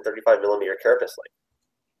 135 millimeter carapace length.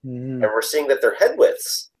 And we're seeing that their head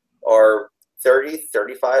widths are 30,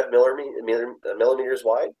 35 millimeters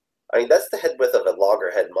wide. I mean, that's the head width of a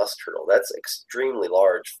loggerhead musk turtle. That's extremely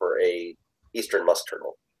large for a eastern musk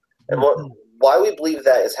turtle. And why we believe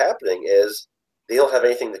that is happening is they don't have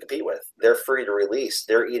anything to compete with. They're free to release.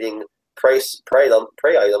 They're eating prey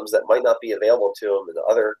items that might not be available to them in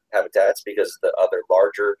other habitats because the other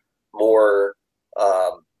larger, more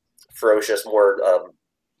ferocious, more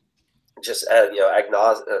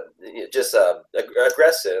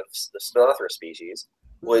aggressive Stenotherus species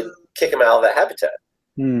would kick them out of that habitat.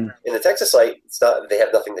 In the Texas site, they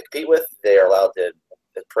have nothing to compete with. They are allowed to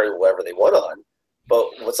prey whatever they want on.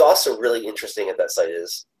 But what's also really interesting at that site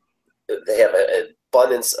is they have an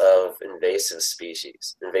abundance of invasive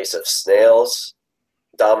species. Invasive snails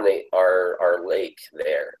dominate our lake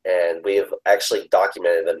there, and we have actually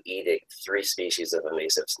documented them eating 3 species of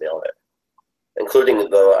invasive snail there, including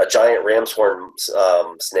a giant ram's horn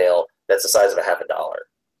snail that's the size of $50.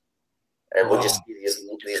 And we just see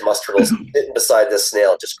these musk turtles sitting beside this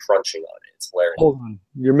snail, just crunching on it. It's hilarious. Hold on,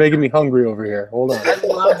 you're making me hungry over here. Hold on.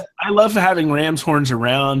 I love having ram's horns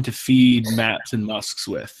around to feed mats and musks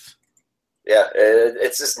with. Yeah,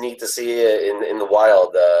 it's just neat to see in the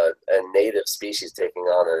wild a native species taking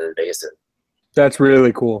on an invasive. That's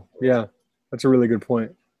really cool. Yeah, that's a really good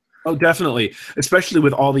point. Oh, definitely, especially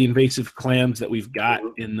with all the invasive clams that we've got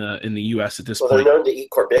in the U.S. at this point. They're known to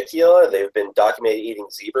eat Corbicula. They've been documented eating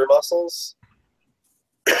zebra mussels.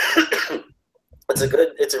 It's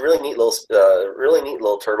a really neat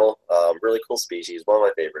little turtle. Really cool species. One of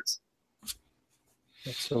my favorites.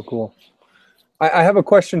 That's so cool. I have a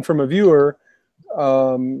question from a viewer.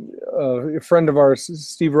 A friend of ours,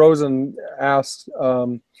 Steve Rosen, asked,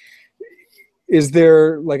 is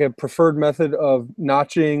there like a preferred method of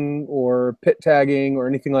notching or pit tagging or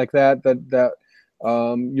anything like that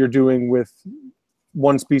you're doing with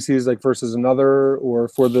one species like versus another, or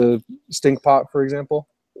for the stink pot, for example?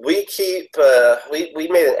 We we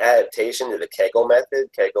made an adaptation to the Kegel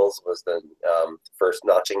method. Kegel's was the first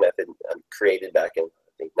notching method created back in,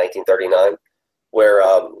 I think, 1939, where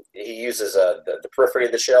he uses the periphery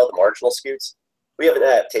of the shell, the marginal scutes. We have an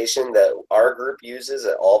adaptation that our group uses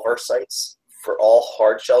at all of our sites for all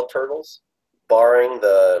hard-shelled turtles, barring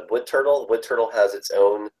the wood turtle. The wood turtle has its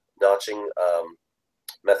own notching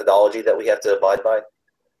methodology that we have to abide by.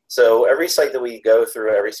 So every site that we go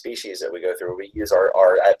through, every species that we go through, we use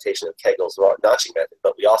our adaptation of Kegel's notching method,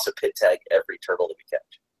 but we also pit tag every turtle that we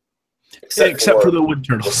catch. Except for the wood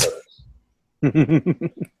turtles.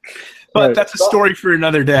 But Right. that's a story for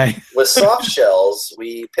another day. With soft shells,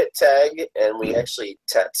 we pit tag and we actually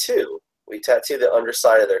tattoo. We tattoo the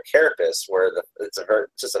underside of their carapace, where it's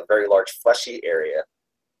just a very large fleshy area.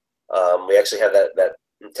 We actually have that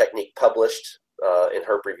technique published in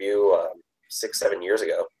Herp Review 6-7 years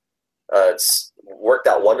ago. It's worked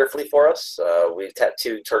out wonderfully for us. We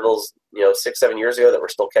tattooed turtles, 6-7 years ago that we're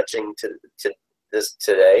still catching to this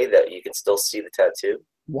today. That you can still see the tattoo.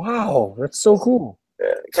 Wow, that's so cool.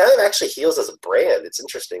 Yeah, it kind of actually heals as a brand. It's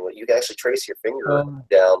interesting. You can actually trace your finger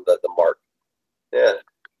down the mark. Yeah.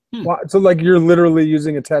 Wow. So like you're literally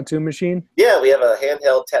using a tattoo machine? Yeah, we have a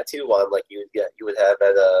handheld tattoo one like you would have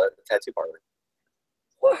at a tattoo parlor.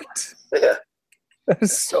 What? Yeah. That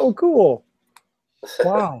is so cool.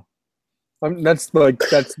 Wow. That's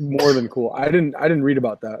more than cool. I didn't read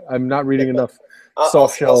about that. I'm not reading enough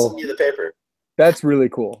soft shell. I'll send you the paper. That's really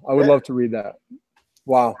cool. I would love to read that.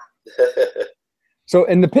 Wow. So,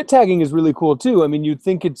 and the pit tagging is really cool too. I mean, you'd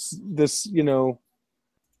think it's this, I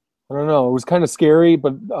don't know. It was kind of scary,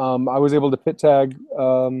 but I was able to pit tag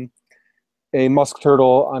a musk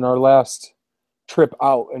turtle on our last trip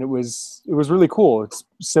out, and it was really cool. It's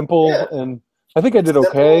simple, and I think I did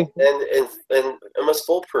okay. And almost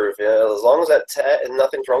foolproof. Yeah, as long as that tag, and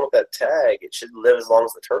nothing's wrong with that tag, it should live as long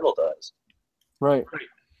as the turtle does. Right.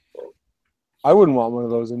 I wouldn't want one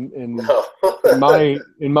of those in No. my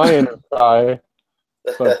inner thigh,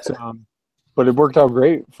 but it worked out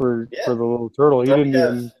great for the little turtle. He didn't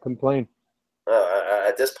even complain.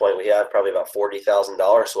 At this point, we have probably about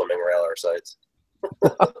 $40,000 swimming around our sites.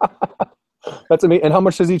 That's amazing. And how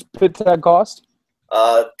much does each pit tag cost?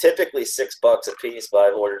 Typically $6 a piece, but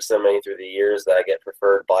I've ordered so many through the years that I get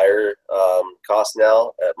preferred buyer cost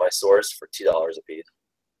now at my source for $2 a piece.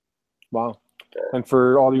 Wow. And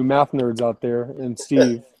for all you math nerds out there, and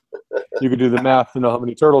Steve, you could do the math to know how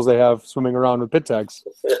many turtles they have swimming around with pit tags.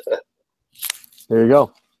 There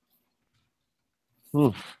you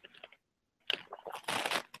go.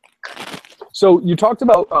 So you talked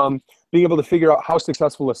about being able to figure out how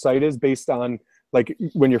successful a site is based on, like,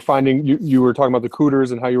 when you're finding, you were talking about the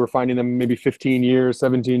cooters and how you were finding them maybe 15 years,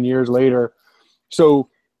 17 years later. So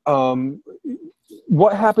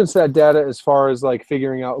what happens to that data as far as like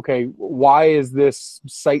figuring out, okay, why is this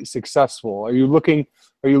site successful? Are you looking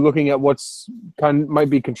at what's might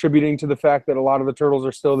be contributing to the fact that a lot of the turtles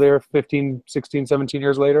are still there 15, 16, 17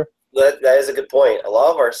 years later? That is a good point. A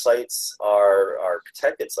lot of our sites are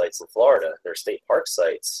protected sites in Florida. They're state park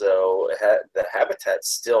sites, so the habitat's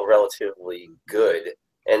still relatively good,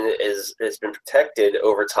 and it's been protected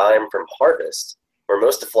over time from harvest, where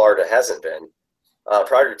most of Florida hasn't been.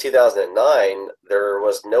 Prior to 2009, there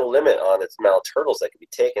was no limit on the amount of turtles that could be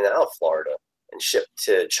taken out of Florida and shipped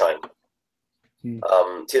to China.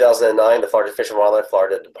 2009, the Florida Fish and Wildlife,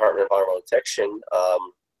 Florida Department of Environmental Protection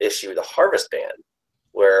issued a harvest ban,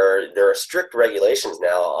 where there are strict regulations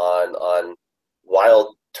now on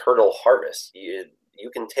wild turtle harvest. You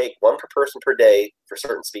can take one per person per day for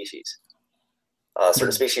certain species.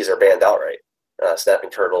 Certain species are banned outright. Snapping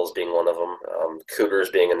turtles being one of them, cooters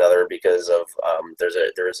being another, because of there's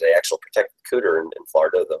an actual protected cooter in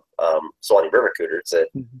Florida, the Suwannee River cooter. It's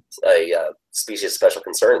a species of special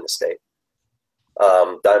concern in the state.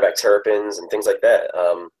 Diamondback terrapins and things like that.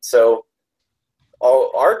 So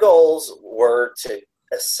our goals were to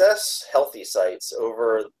assess healthy sites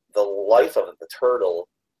over the life of the turtle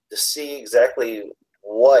to see exactly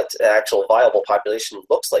what an actual viable population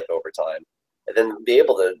looks like over time, and then be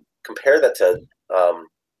able to compare that to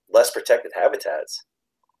less protected habitats.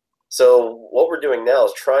 So what we're doing now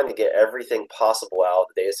is trying to get everything possible out of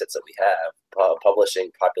the data sets that we have,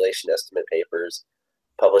 publishing population estimate papers,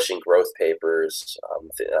 publishing growth papers,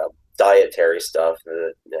 dietary stuff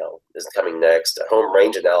is coming next, a home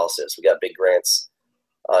range analysis. We got big grants.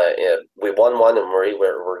 And we won one, and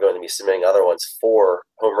we're going to be submitting other ones for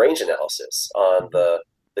home range analysis on the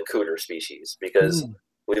cooter species, because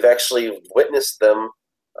we've actually witnessed them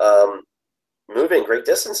moving great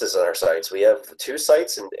distances on our sites. We have 2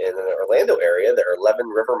 sites in the Orlando area that are 11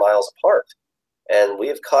 river miles apart, and we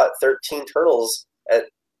have caught 13 turtles that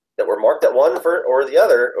were marked at one or the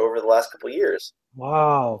other over the last couple of years.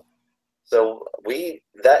 Wow! So in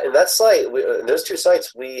those 2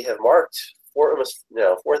 sites, we have marked almost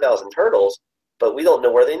 4,000 turtles, but we don't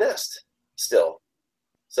know where they nest still.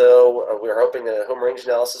 So we're hoping that home range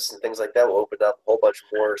analysis and things like that will open up a whole bunch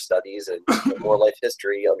more studies and more life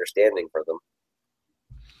history understanding for them.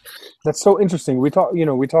 That's so interesting. We talk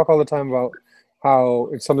all the time about how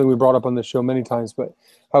it's something we brought up on the show many times, but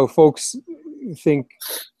how folks think,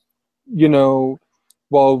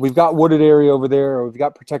 well, we've got wooded area over there, or we've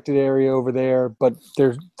got protected area over there, but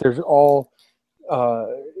there's all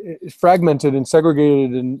fragmented and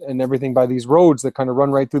segregated and everything by these roads that kind of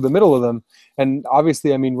run right through the middle of them. And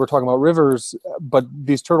obviously, I mean, we're talking about rivers, but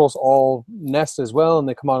these turtles all nest as well, and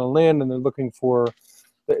they come out on land, and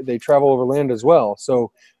they travel over land as well.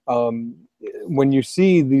 So when you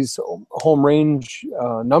see these home range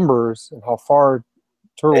numbers and how far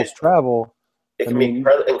turtles travel, it can be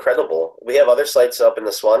incredible. We have other sites up in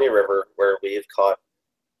the Suwannee River where we've caught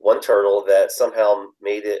one turtle that somehow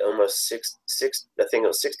made it almost 66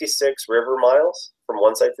 river miles from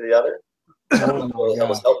one site to the other. It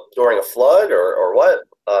was during a flood or what.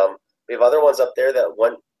 We have other ones up there that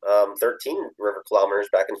went 13 river kilometers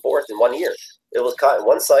back and forth in 1 year. It was caught in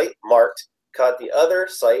one site, marked, caught the other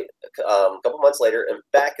site a couple months later, and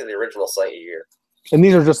back to the original site a year. And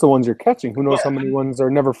these are just the ones you're catching. Who knows how many ones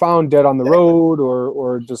are never found dead on the road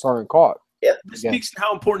or just aren't caught. Yeah. This speaks to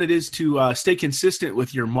how important it is to stay consistent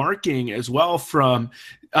with your marking as well.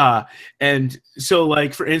 And so,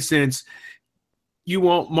 like, for instance, you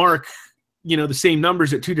won't mark, the same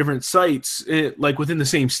numbers at 2 different sites, like within the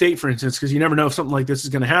same state, for instance, because you never know if something like this is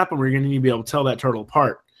going to happen where you're going to need to be able to tell that turtle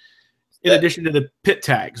apart. In addition to the pit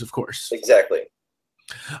tags, of course. Exactly.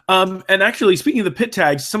 And actually, speaking of the pit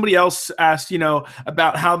tags, somebody else asked,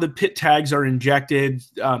 about how the pit tags are injected.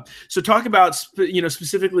 So talk about,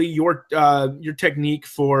 specifically your technique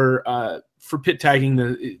for pit tagging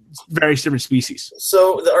the various different species.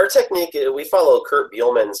 So our technique, we follow Kurt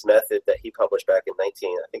Bielman's method that he published back in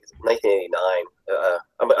 1989.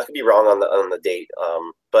 I could be wrong on the date,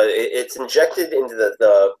 but it's injected into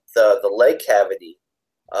the leg cavity.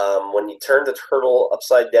 When you turn the turtle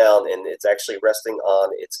upside down and it's actually resting on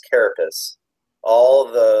its carapace, all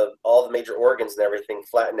the major organs and everything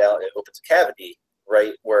flatten out, and it opens a cavity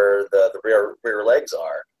right where the rear legs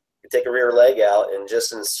are. You take a rear leg out and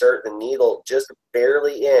just insert the needle just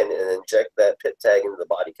barely in and inject that pit tag into the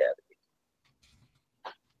body cavity.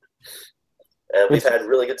 And we've had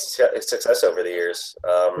really good success over the years.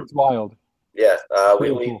 It's wild. Yeah,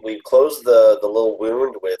 Really cool. we closed the little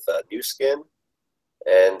wound with new skin,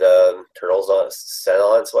 and turtle's sent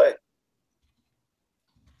on its way.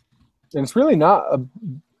 And it's really not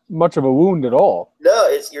much of a wound at all.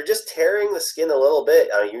 No, you're just tearing the skin a little bit.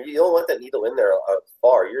 You don't want that needle in there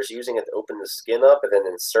far. You're just using it to open the skin up and then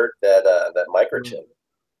insert that microchip.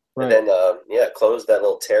 Right. And then, close that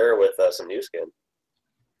little tear with some new skin.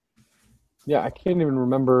 Yeah, I can't even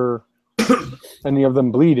remember any of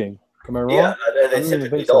them bleeding. Am I wrong? Yeah, and they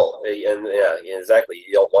typically don't. And exactly.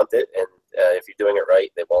 You don't want it, and if you're doing it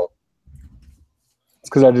right, they won't. It's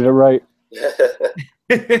because I did it right.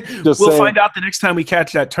 We'll find out the next time we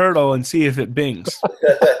catch that turtle and see if it bings.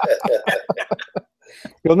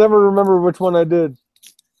 You'll never remember which one I did.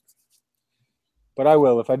 But I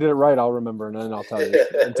will. If I did it right, I'll remember, and then I'll tell you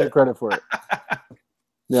and take credit for it.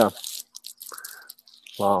 Yeah.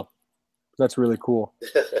 Wow. That's really cool.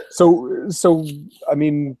 So I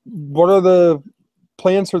mean, what are the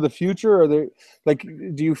plans for the future? Are they like?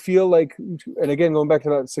 Do you feel like? And again, going back to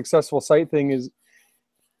that successful site thing, is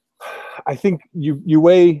I think you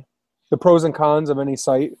weigh the pros and cons of any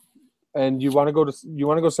site, and you want to go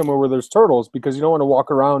somewhere where there's turtles because you don't want to walk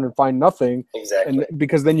around and find nothing. Exactly. And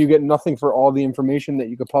because then you get nothing for all the information that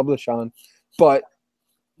you could publish on. But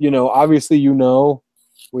obviously,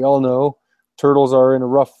 we all know. Turtles are in a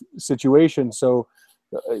rough situation, so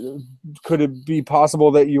could it be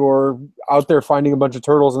possible that you're out there finding a bunch of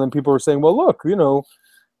turtles and then people are saying, well, look,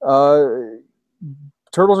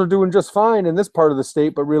 turtles are doing just fine in this part of the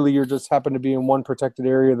state, but really you're just happen to be in one protected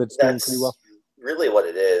area that's doing pretty well? Really what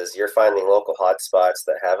it is. You're finding local hotspots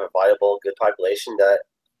that have a viable, good population that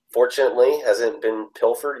fortunately hasn't been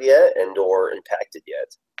pilfered yet and or impacted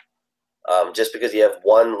yet. Just because you have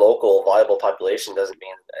one local viable population doesn't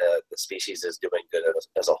mean the species is doing good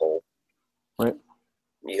as a whole. Right.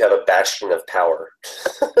 You have a bastion of power.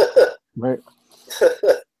 Right.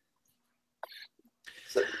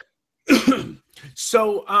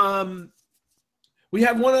 So, we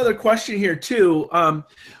have one other question here too.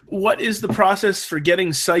 What is the process for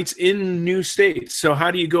getting sites in new states? So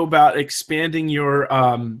how do you go about expanding your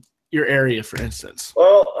area, for instance?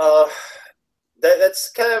 Well,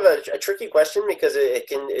 that's kind of a tricky question because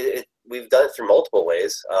we've done it through multiple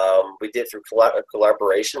ways. We did it through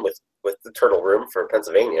collaboration with the Turtle Room for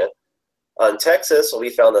Pennsylvania. In Texas, we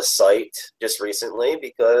found a site just recently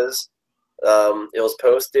because it was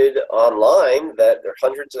posted online that there are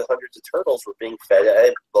hundreds and hundreds of turtles were being fed at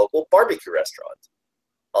a local barbecue restaurant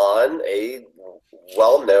on a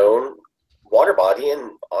well-known water body in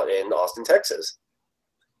Austin, Texas.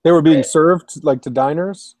 They were being served like to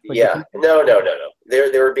diners? Yeah. No.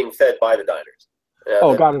 They were being fed by the diners.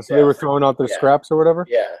 Got it. So they were throwing out their scraps or whatever?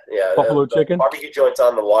 Yeah. Buffalo chicken? Barbecue joints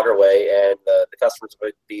on the waterway, and the customers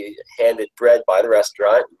would be handed bread by the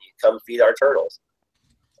restaurant, and you come feed our turtles.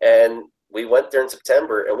 And we went there in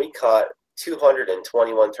September, and we caught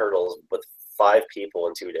 221 turtles with 5 people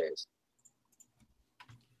in 2 days.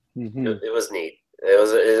 Mm-hmm. It was neat. It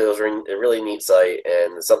was a really neat site,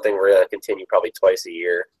 and something we're going to continue probably twice a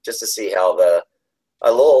year just to see how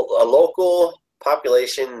a local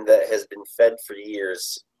population that has been fed for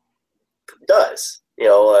years does.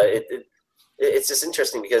 It's just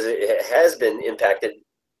interesting because it has been impacted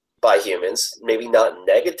by humans, maybe not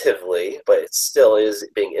negatively, but it still is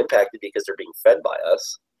being impacted because they're being fed by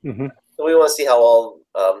us. Mm-hmm. So we want to see how all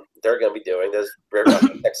they're going to be doing. There's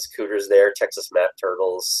Texas cooters there, Texas map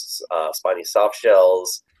turtles, spiny soft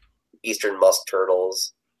shells, eastern musk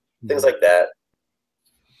turtles, things like that.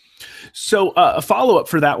 So a follow-up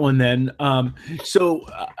for that one then.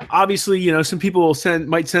 Obviously, some people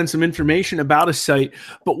might send some information about a site,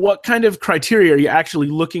 but what kind of criteria are you actually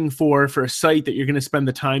looking for a site that you're going to spend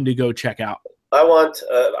the time to go check out? I want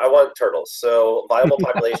turtles. So viable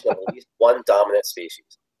population of at least one dominant species.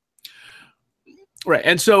 Right.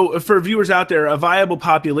 And so for viewers out there, a viable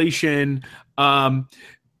population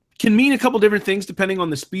can mean a couple different things depending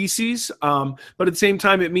on the species. But at the same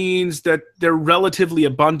time, it means that they're relatively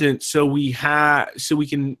abundant. So we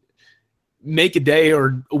can make a day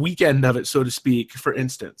or a weekend of it, so to speak, for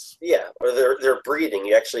instance. Yeah. Or they're breeding.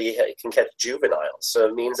 You actually can catch juveniles. So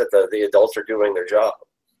it means that the adults are doing their job.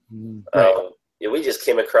 Right. We just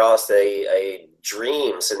came across a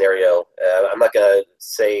dream scenario. I'm not going to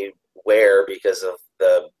say where because of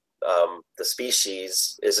the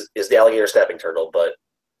species is the alligator snapping turtle, but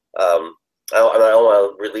I don't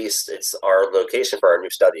want to release our location for our new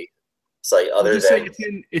study site. Other than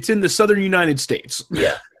it's in the southern United States.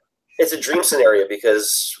 Yeah, it's a dream scenario because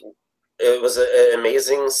it was an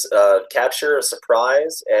amazing capture, a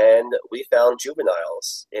surprise, and we found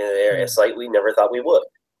juveniles in a site we never thought we would.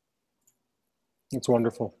 It's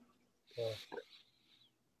wonderful.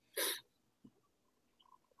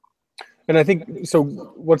 And I think, so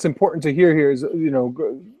what's important to hear here is,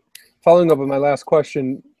 following up on my last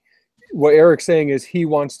question, what Eric's saying is he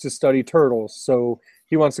wants to study turtles. So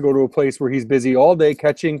he wants to go to a place where he's busy all day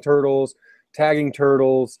catching turtles, tagging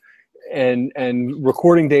turtles, and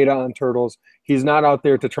recording data on turtles. He's not out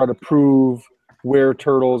there to try to prove where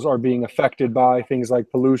turtles are being affected by things like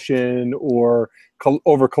pollution or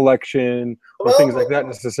over collection or things like that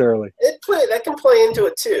necessarily. That can play into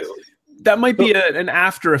it too. That might be an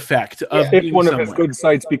after effect of if one of his good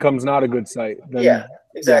sites becomes not a good site. Then,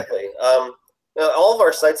 exactly. All of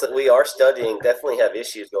our sites that we are studying definitely have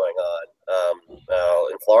issues going on.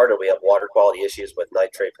 In Florida, we have water quality issues with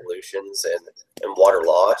nitrate pollutions and water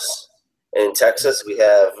loss. And in Texas, we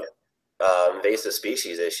have invasive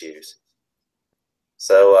species issues.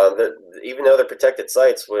 So even though they're protected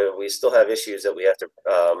sites, we still have issues that we have to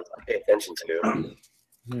pay attention to.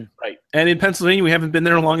 Right. And in Pennsylvania, we haven't been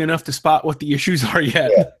there long enough to spot what the issues are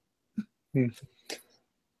yet. Yeah.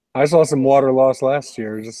 I saw some water loss last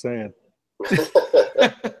year, just saying.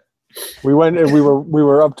 We went and we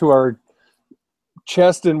were up to our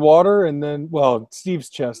chest in water, and then, well, Steve's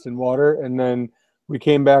chest in water, and then we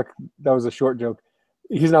came back. That was a short joke.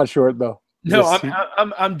 He's not short though. No,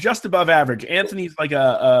 I'm just above average. Anthony's like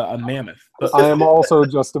a mammoth. But I am also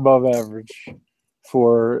just above average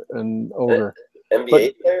for an ogre.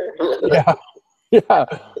 NBA player? Yeah.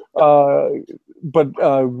 But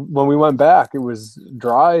when we went back, it was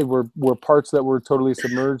dry. Were parts that were totally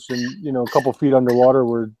submerged, and a couple feet underwater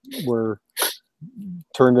were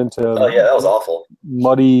turned into. Oh yeah, that was awful.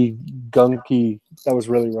 Muddy, gunky. That was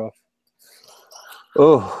really rough.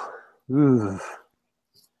 Oh. Ugh.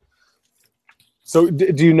 So,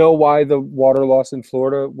 do you know why the water loss in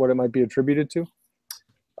Florida? What it might be attributed to?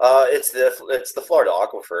 It's the Florida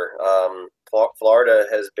aquifer. Florida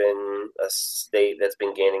has been a state that's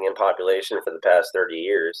been gaining in population for the past 30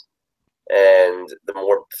 years. And the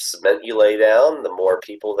more cement you lay down, the more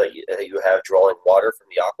people that you have drawing water from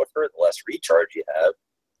the aquifer, the less recharge you have.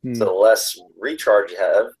 So the less recharge you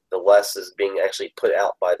have, the less is being actually put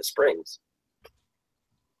out by the springs.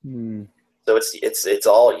 So it's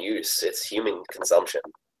all use. It's human consumption.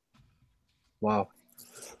 Wow.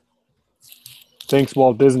 Thanks,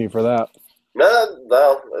 Walt Disney, for that.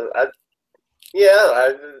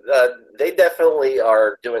 They definitely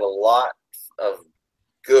are doing a lot of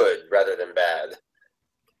good rather than bad.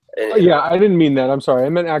 And, yeah, I didn't mean that. I'm sorry. I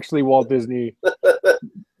meant actually Walt Disney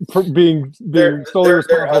being solely responsible.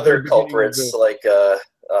 There are other culprits like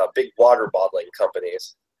big water bottling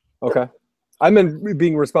companies. Okay. I meant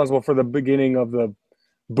being responsible for the beginning of the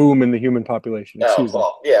boom in the human population. Excuse me.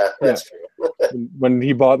 Yeah, that's true. When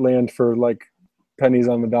he bought land for like pennies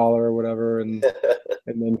on the dollar or whatever, and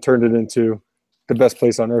then turned it into the best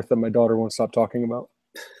place on earth that my daughter won't stop talking about.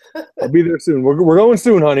 I'll be there soon. We're going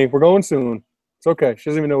soon, honey. We're going soon. It's okay.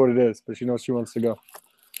 She doesn't even know what it is, but she knows she wants to go.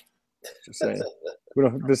 Just saying.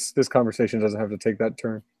 This conversation doesn't have to take that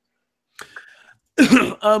turn.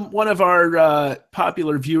 One of our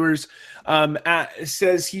popular viewers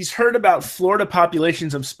says he's heard about Florida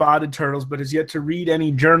populations of spotted turtles, but has yet to read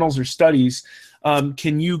any journals or studies.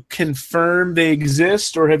 Can you confirm they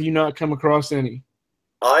exist, or have you not come across any?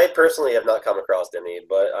 I personally have not come across any,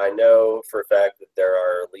 but I know for a fact that there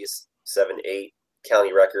are at least 7-8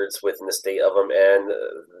 county records within the state of them, and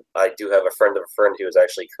I do have a friend of a friend who is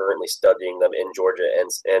actually currently studying them in Georgia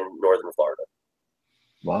and northern Florida.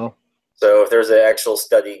 Wow. So if there's an actual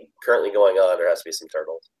study currently going on, there has to be some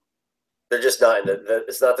turtles. They're just not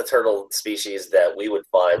it's not the turtle species that we would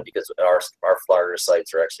find because our Florida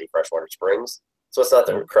sites are actually freshwater springs. So it's not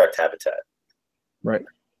the correct habitat. Right.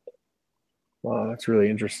 Wow, that's really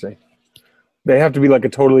interesting. They have to be like a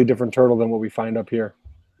totally different turtle than what we find up here.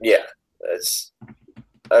 Yeah. It's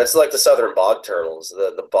like the southern bog turtles.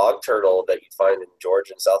 The bog turtle that you find in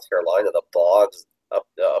Georgia and South Carolina, the bogs up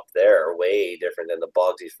there are way different than the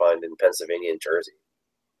bogs you find in Pennsylvania and Jersey.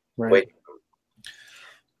 Right.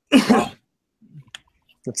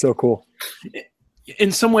 That's so cool.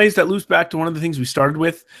 In some ways, that loops back to one of the things we started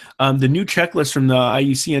with. The new checklist from the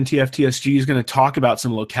IEC and TFTSG is going to talk about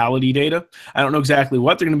some locality data. I don't know exactly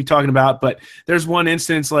what they're going to be talking about, but there's one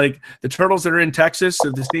instance like the turtles that are in Texas,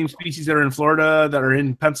 so the same species that are in Florida, that are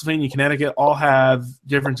in Pennsylvania, Connecticut, all have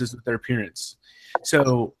differences with their appearance.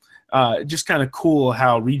 So just kind of cool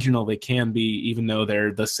how regional they can be, even though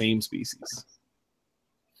they're the same species.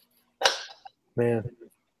 Man.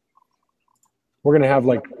 We're gonna have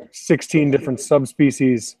like 16 different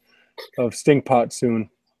subspecies of stink pot soon.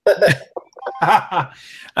 I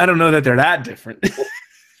don't know that they're that different.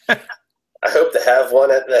 I hope to have one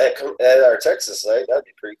at our Texas site. That'd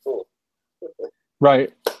be pretty cool.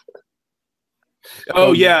 Right.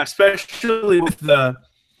 Oh yeah, especially with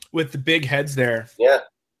the big heads there. Yeah.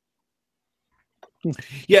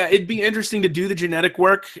 Yeah, it'd be interesting to do the genetic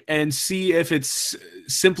work and see if it's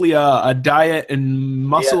simply a diet and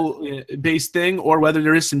muscle-based thing, or whether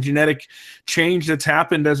there is some genetic change that's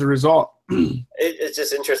happened as a result. It's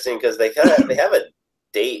just interesting because they have a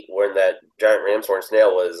date when that giant ram's horn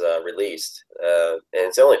snail was released, and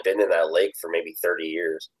it's only been in that lake for maybe 30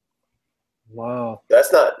 years. Wow.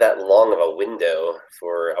 That's not that long of a window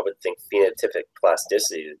for, I would think, phenotypic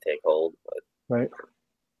plasticity to take hold. But. Right.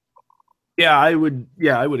 Yeah, I would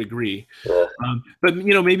agree. Yeah. But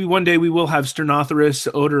maybe one day we will have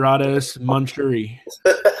Sternotheris odoratus muncheri.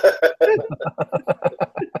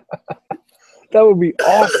 That would be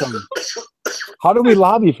awesome. How do we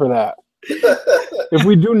lobby for that? If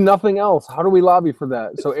we do nothing else, how do we lobby for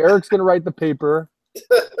that? So Eric's gonna write the paper,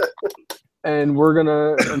 and we're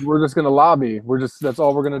just gonna lobby. That's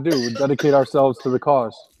all we're gonna do. We dedicate ourselves to the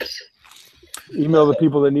cause. Email the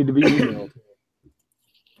people that need to be emailed.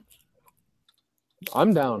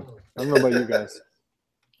 I'm down. I don't know about you guys.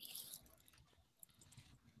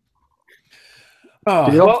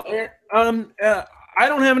 Well, I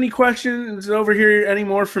don't have any questions over here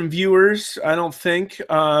anymore from viewers. I don't think.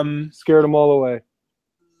 Scared them all away.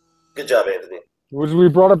 Good job, Anthony. We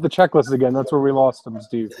brought up the checklist again. That's where we lost them,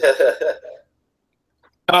 Steve.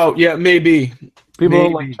 Oh yeah, maybe. People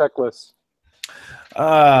don't like checklists.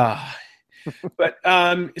 But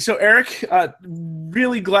so Eric,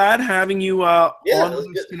 really glad having you on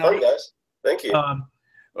good tonight. fun, guys. Thank you.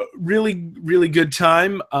 Really, really good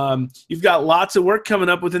time. You've got lots of work coming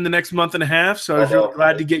up within the next month and a half, so I was really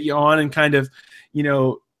glad to get you on and kind of,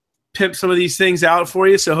 pimp some of these things out for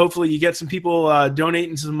you. So hopefully you get some people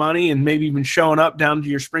donating some money and maybe even showing up down to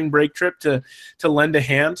your spring break trip to lend a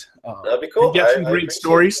hand. That'd be cool. And get some great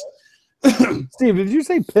stories. Steve, did you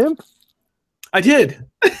say pimp? I did.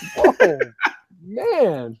 Oh,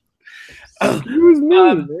 man. Excuse me,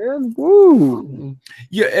 man. Woo.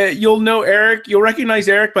 You'll know Eric. You'll recognize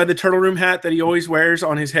Eric by the turtle room hat that he always wears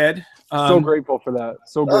on his head. So grateful for that.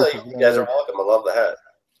 So grateful. You guys are welcome. I love the hat.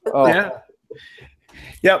 Oh. Yeah.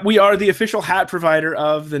 Yeah, we are the official hat provider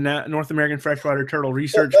of the North American Freshwater Turtle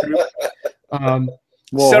Research Group.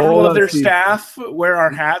 Several of their staff wear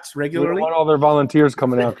our hats regularly. We don't want all their volunteers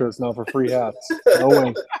coming after us now for free hats. No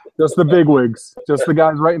way. Just the bigwigs. Just the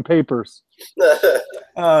guys writing papers.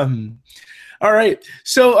 All right.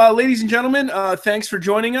 So, ladies and gentlemen, thanks for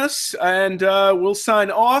joining us, and we'll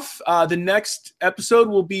sign off. The next episode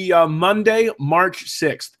will be Monday, March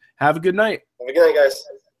 6th. Have a good night. Have a good night, guys.